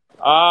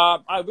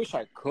 I wish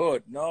I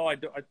could. No, I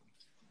don't.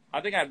 I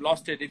think I've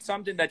lost it. It's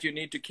something that you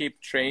need to keep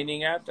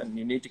training at, and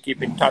you need to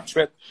keep in touch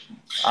with.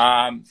 So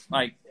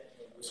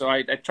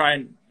I try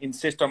and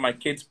insist on my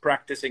kids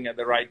practicing at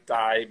the right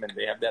time, and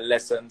they have their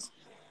lessons.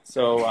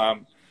 So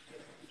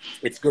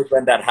it's good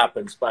when that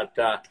happens, but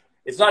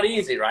it's not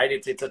easy, right?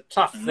 It's a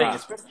tough thing,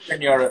 especially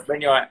when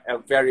you're a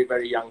very,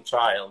 very young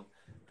child,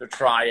 to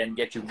try and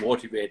get you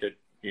motivated,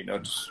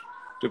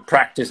 to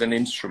practice an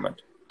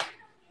instrument.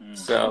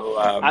 So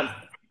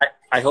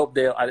I hope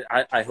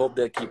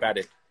they'll keep at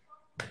it.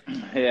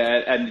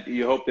 Yeah, and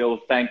you hope they'll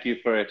thank you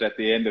for it at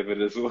the end of it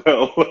as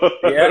well.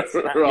 Yes,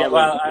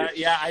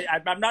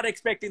 I'm not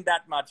expecting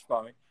that much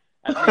from it.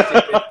 At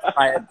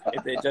least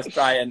if they just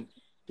try and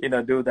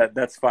do that,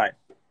 that's fine.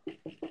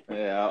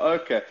 Yeah.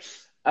 Okay.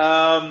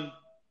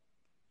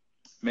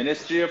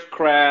 Ministry of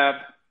Crab,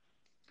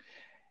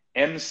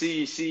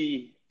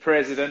 MCC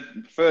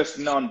President, first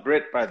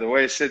non-Brit, by the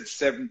way, since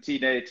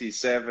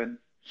 1787.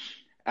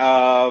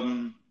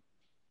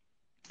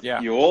 Yeah.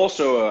 You're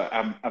also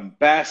an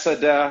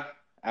ambassador,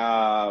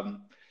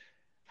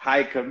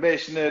 High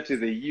Commissioner to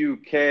the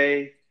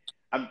UK.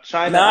 I'm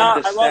trying to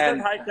understand. No, I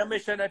wasn't High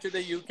Commissioner to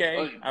the UK.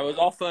 I was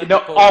offered. No,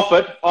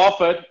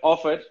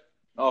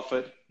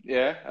 offered.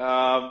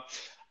 Yeah.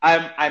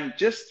 I'm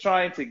just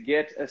trying to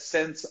get a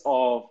sense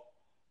of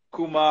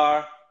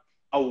Kumar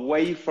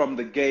away from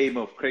the game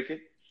of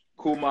cricket.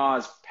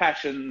 Kumar's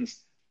passions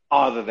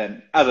other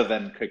than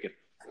cricket.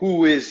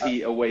 Who is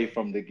he away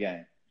from the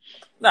game?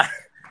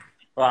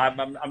 Well,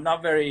 I'm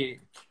not very.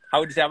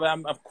 How would you say?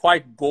 I'm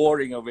quite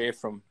boring away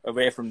from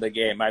the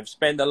game. I've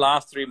spent the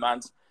last 3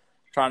 months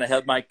trying to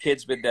help my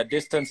kids with their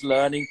distance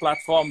learning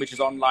platform, which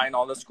is online.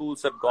 All the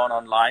schools have gone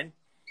online,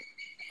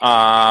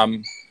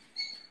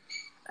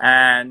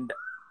 and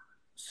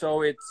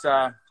so it's.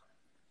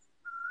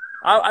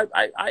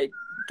 I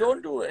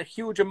don't do a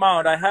huge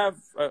amount. I have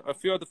a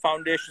few of the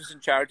foundations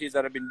and charities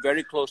that have been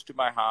very close to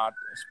my heart,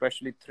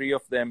 especially 3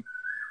 of them.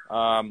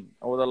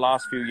 Over the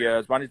last few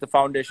years. One is the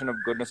Foundation of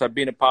Goodness. I've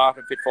been a part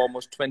of it for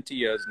almost 20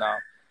 years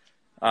now,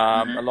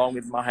 along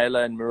with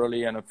Mahela and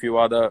Murali and a few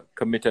other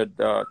committed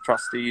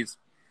trustees.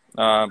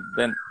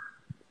 Then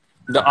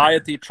the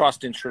Ayati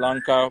Trust in Sri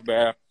Lanka,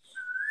 where,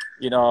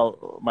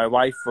 my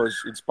wife was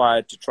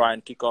inspired to try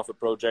and kick off a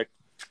project,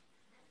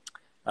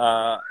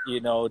 to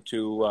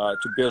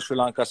build Sri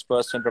Lanka's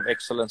first center of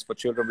excellence for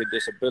children with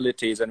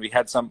disabilities. And we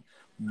had some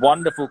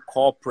wonderful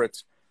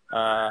corporates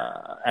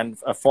and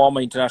a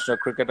former international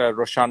cricketer,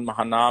 Roshan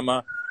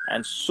Mahanama,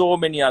 and so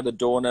many other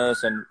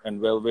donors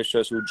and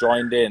well-wishers who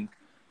joined in.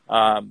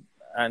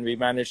 And we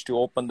managed to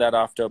open that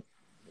after,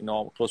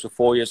 close to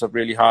 4 years of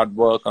really hard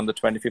work on the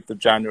 25th of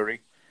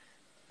January.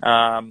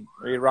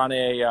 We run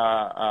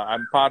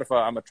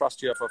I'm a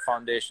trustee of a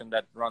foundation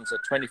that runs a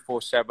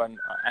 24/7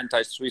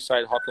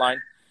 anti-suicide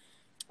hotline.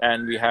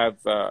 And we have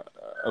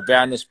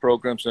awareness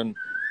programs and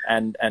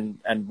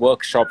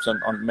workshops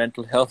on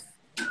mental health.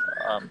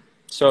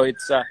 So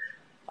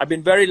I've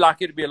been very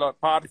lucky to be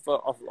part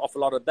of a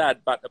lot of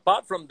that. But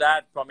apart from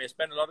that, I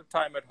spend a lot of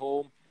time at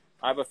home.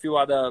 I have a few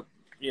other,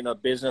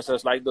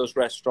 businesses like those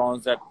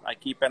restaurants that I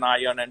keep an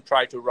eye on and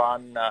try to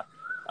run.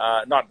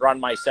 Not run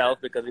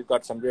myself because we've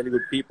got some really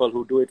good people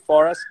who do it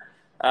for us.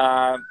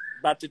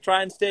 But to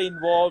try and stay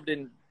involved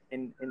in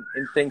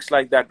things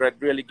like that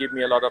really give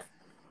me a lot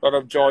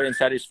of joy and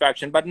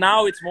satisfaction. But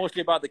now it's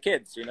mostly about the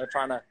kids,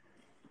 trying to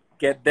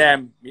get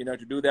them,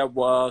 to do their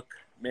work,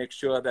 make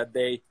sure that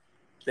they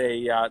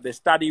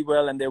study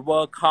well and they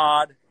work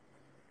hard,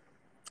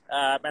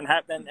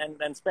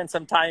 and spend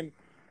some time,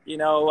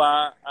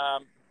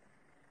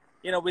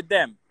 with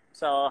them.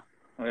 So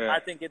yeah. I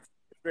think it's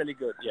really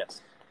good.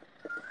 Yes.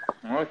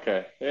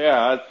 Okay.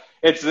 Yeah.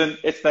 It's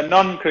the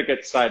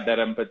non-cricket side that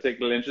I'm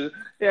particularly interested.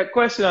 Yeah.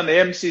 Question on the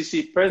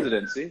MCC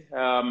presidency,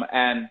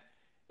 and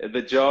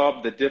the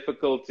job, the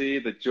difficulty,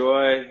 the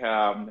joy,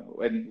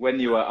 when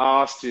you were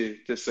asked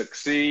to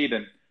succeed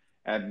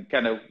and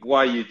kind of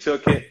why you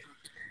took it.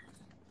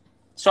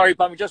 Sorry,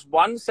 Pommie, just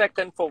 1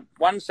 second for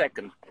 1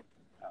 second.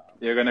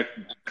 You're gonna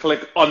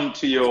click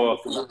onto your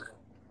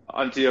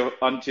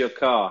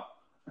car.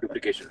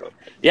 Duplication road.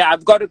 Yeah,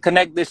 I've got to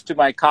connect this to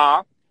my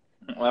car.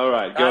 All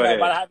right, go ahead.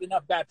 But I have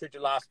enough battery to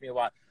last me a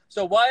while.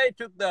 So why I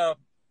took the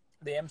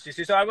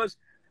MCC? So I was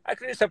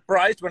actually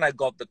surprised when I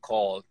got the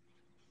call.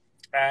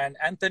 And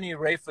Anthony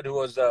Rayford, who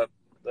was the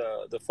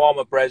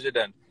former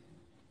president,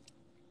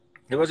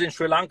 he was in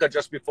Sri Lanka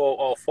just before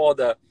or for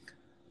the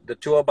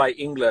tour by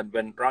England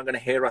when Rangana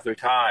Herath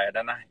retired.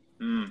 And I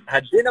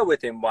had dinner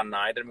with him one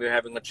night and we were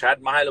having a chat.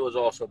 Mahila was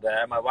also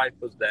there. My wife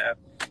was there.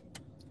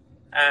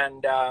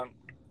 And a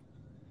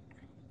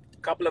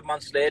couple of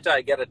months later,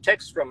 I get a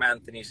text from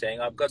Anthony saying,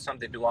 I've got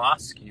something to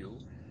ask you,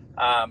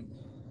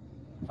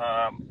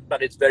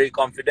 but it's very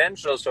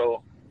confidential.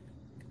 So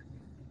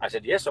I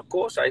said, yes, of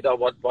course. I thought,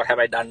 what have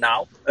I done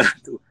now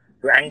to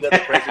anger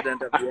the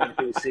president of the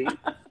MCC?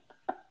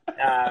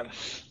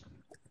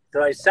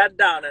 So I sat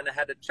down and I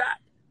had a chat.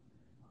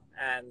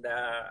 And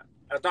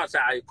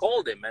I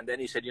called him. And then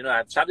he said,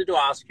 I've started to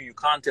ask you, you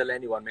can't tell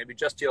anyone, maybe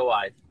just your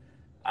wife,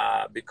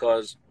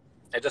 because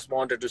I just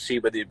wanted to see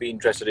whether you'd be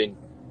interested in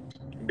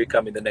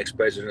becoming the next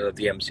president of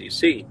the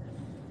MCC.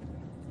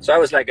 So I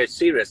was like,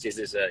 serious, this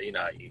is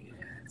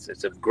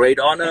it's a great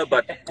honor,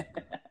 but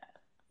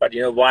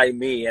why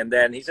me? And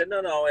then he said,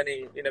 no. And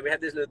we had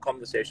this little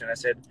conversation. I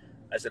said,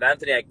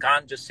 Anthony, I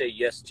can't just say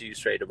yes to you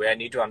straight away. I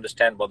need to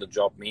understand what the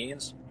job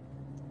means.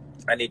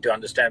 I need to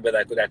understand whether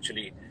I could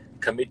actually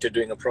commit to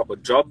doing a proper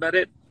job at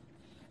it.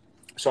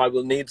 So I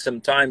will need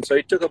some time. So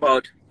it took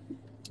about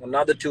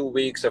another 2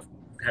 weeks of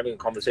having a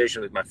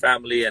conversation with my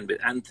family and with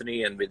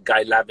Anthony and with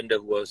Guy Lavender,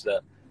 who was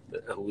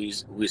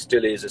who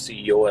still is the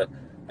CEO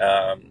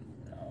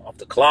of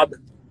the club,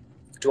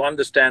 to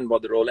understand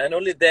what the role. And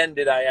only then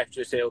did I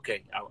actually say,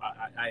 okay,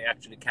 I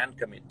actually can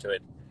commit to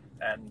it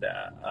and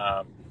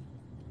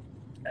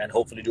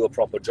hopefully do a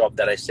proper job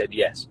that I said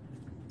yes.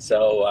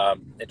 So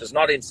it was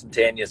not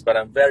instantaneous, but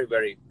I'm very,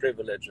 very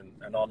privileged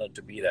and honored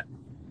to be there.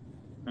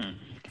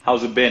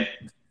 How's it been?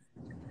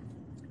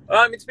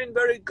 It's been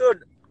very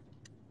good.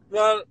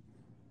 Well,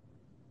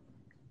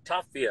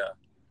 tough year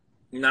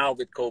now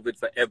with COVID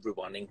for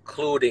everyone,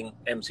 including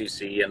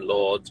MCC and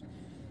Lords.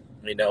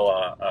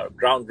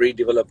 Ground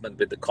redevelopment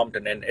with the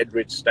Compton and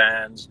Edridge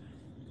stands.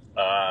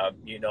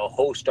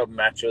 Host of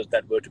matches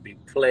that were to be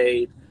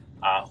played,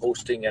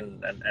 hosting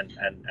and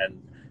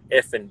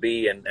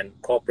F&B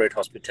and corporate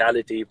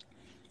hospitality.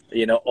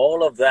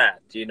 All of that.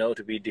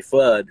 To be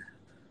deferred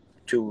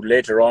to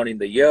later on in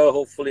the year.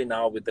 Hopefully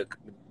now with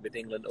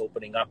England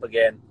opening up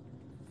again,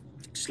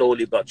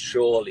 slowly but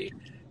surely.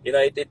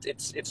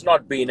 It's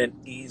not been an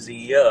easy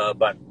year,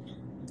 but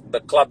the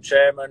club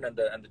chairman and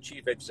the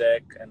chief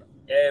exec and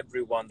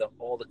everyone,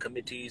 all the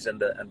committees and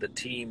the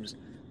teams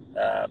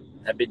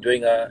have been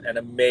doing an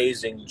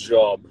amazing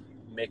job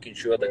making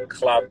sure the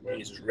club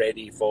is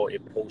ready for a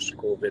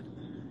post-COVID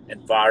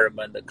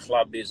environment. The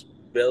club is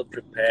well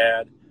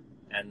prepared,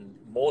 and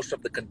most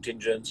of the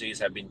contingencies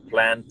have been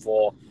planned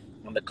for,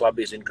 and the club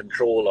is in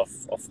control of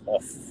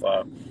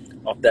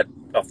that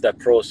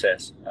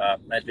process.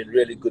 It's been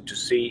really good to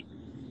see.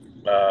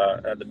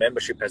 The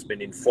membership has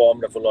been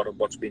informed of a lot of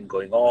what's been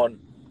going on,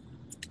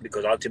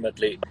 because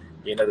ultimately,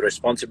 the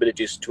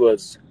responsibilities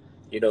towards,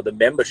 the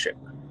membership,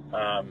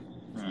 and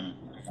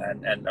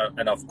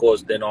of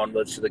course then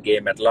onwards to the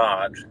game at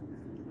large.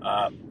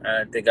 And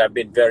I think I've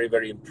been very,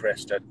 very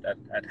impressed at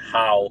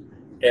how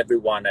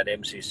everyone at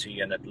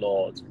MCC and at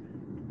Lords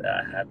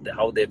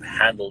how they've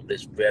handled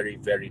this very,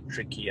 very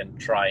tricky and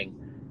trying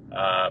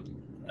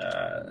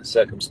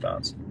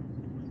circumstance.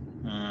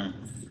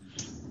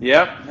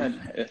 Yeah,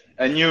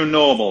 a new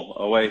normal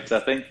awaits,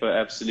 I think, for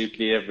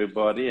absolutely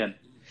everybody, and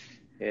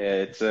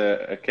it's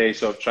a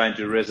case of trying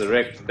to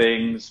resurrect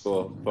things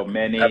for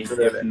many,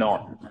 Absolutely.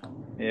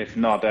 if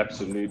not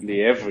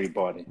absolutely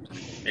everybody.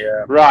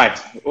 Yeah. Right,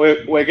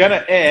 we're going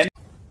to end.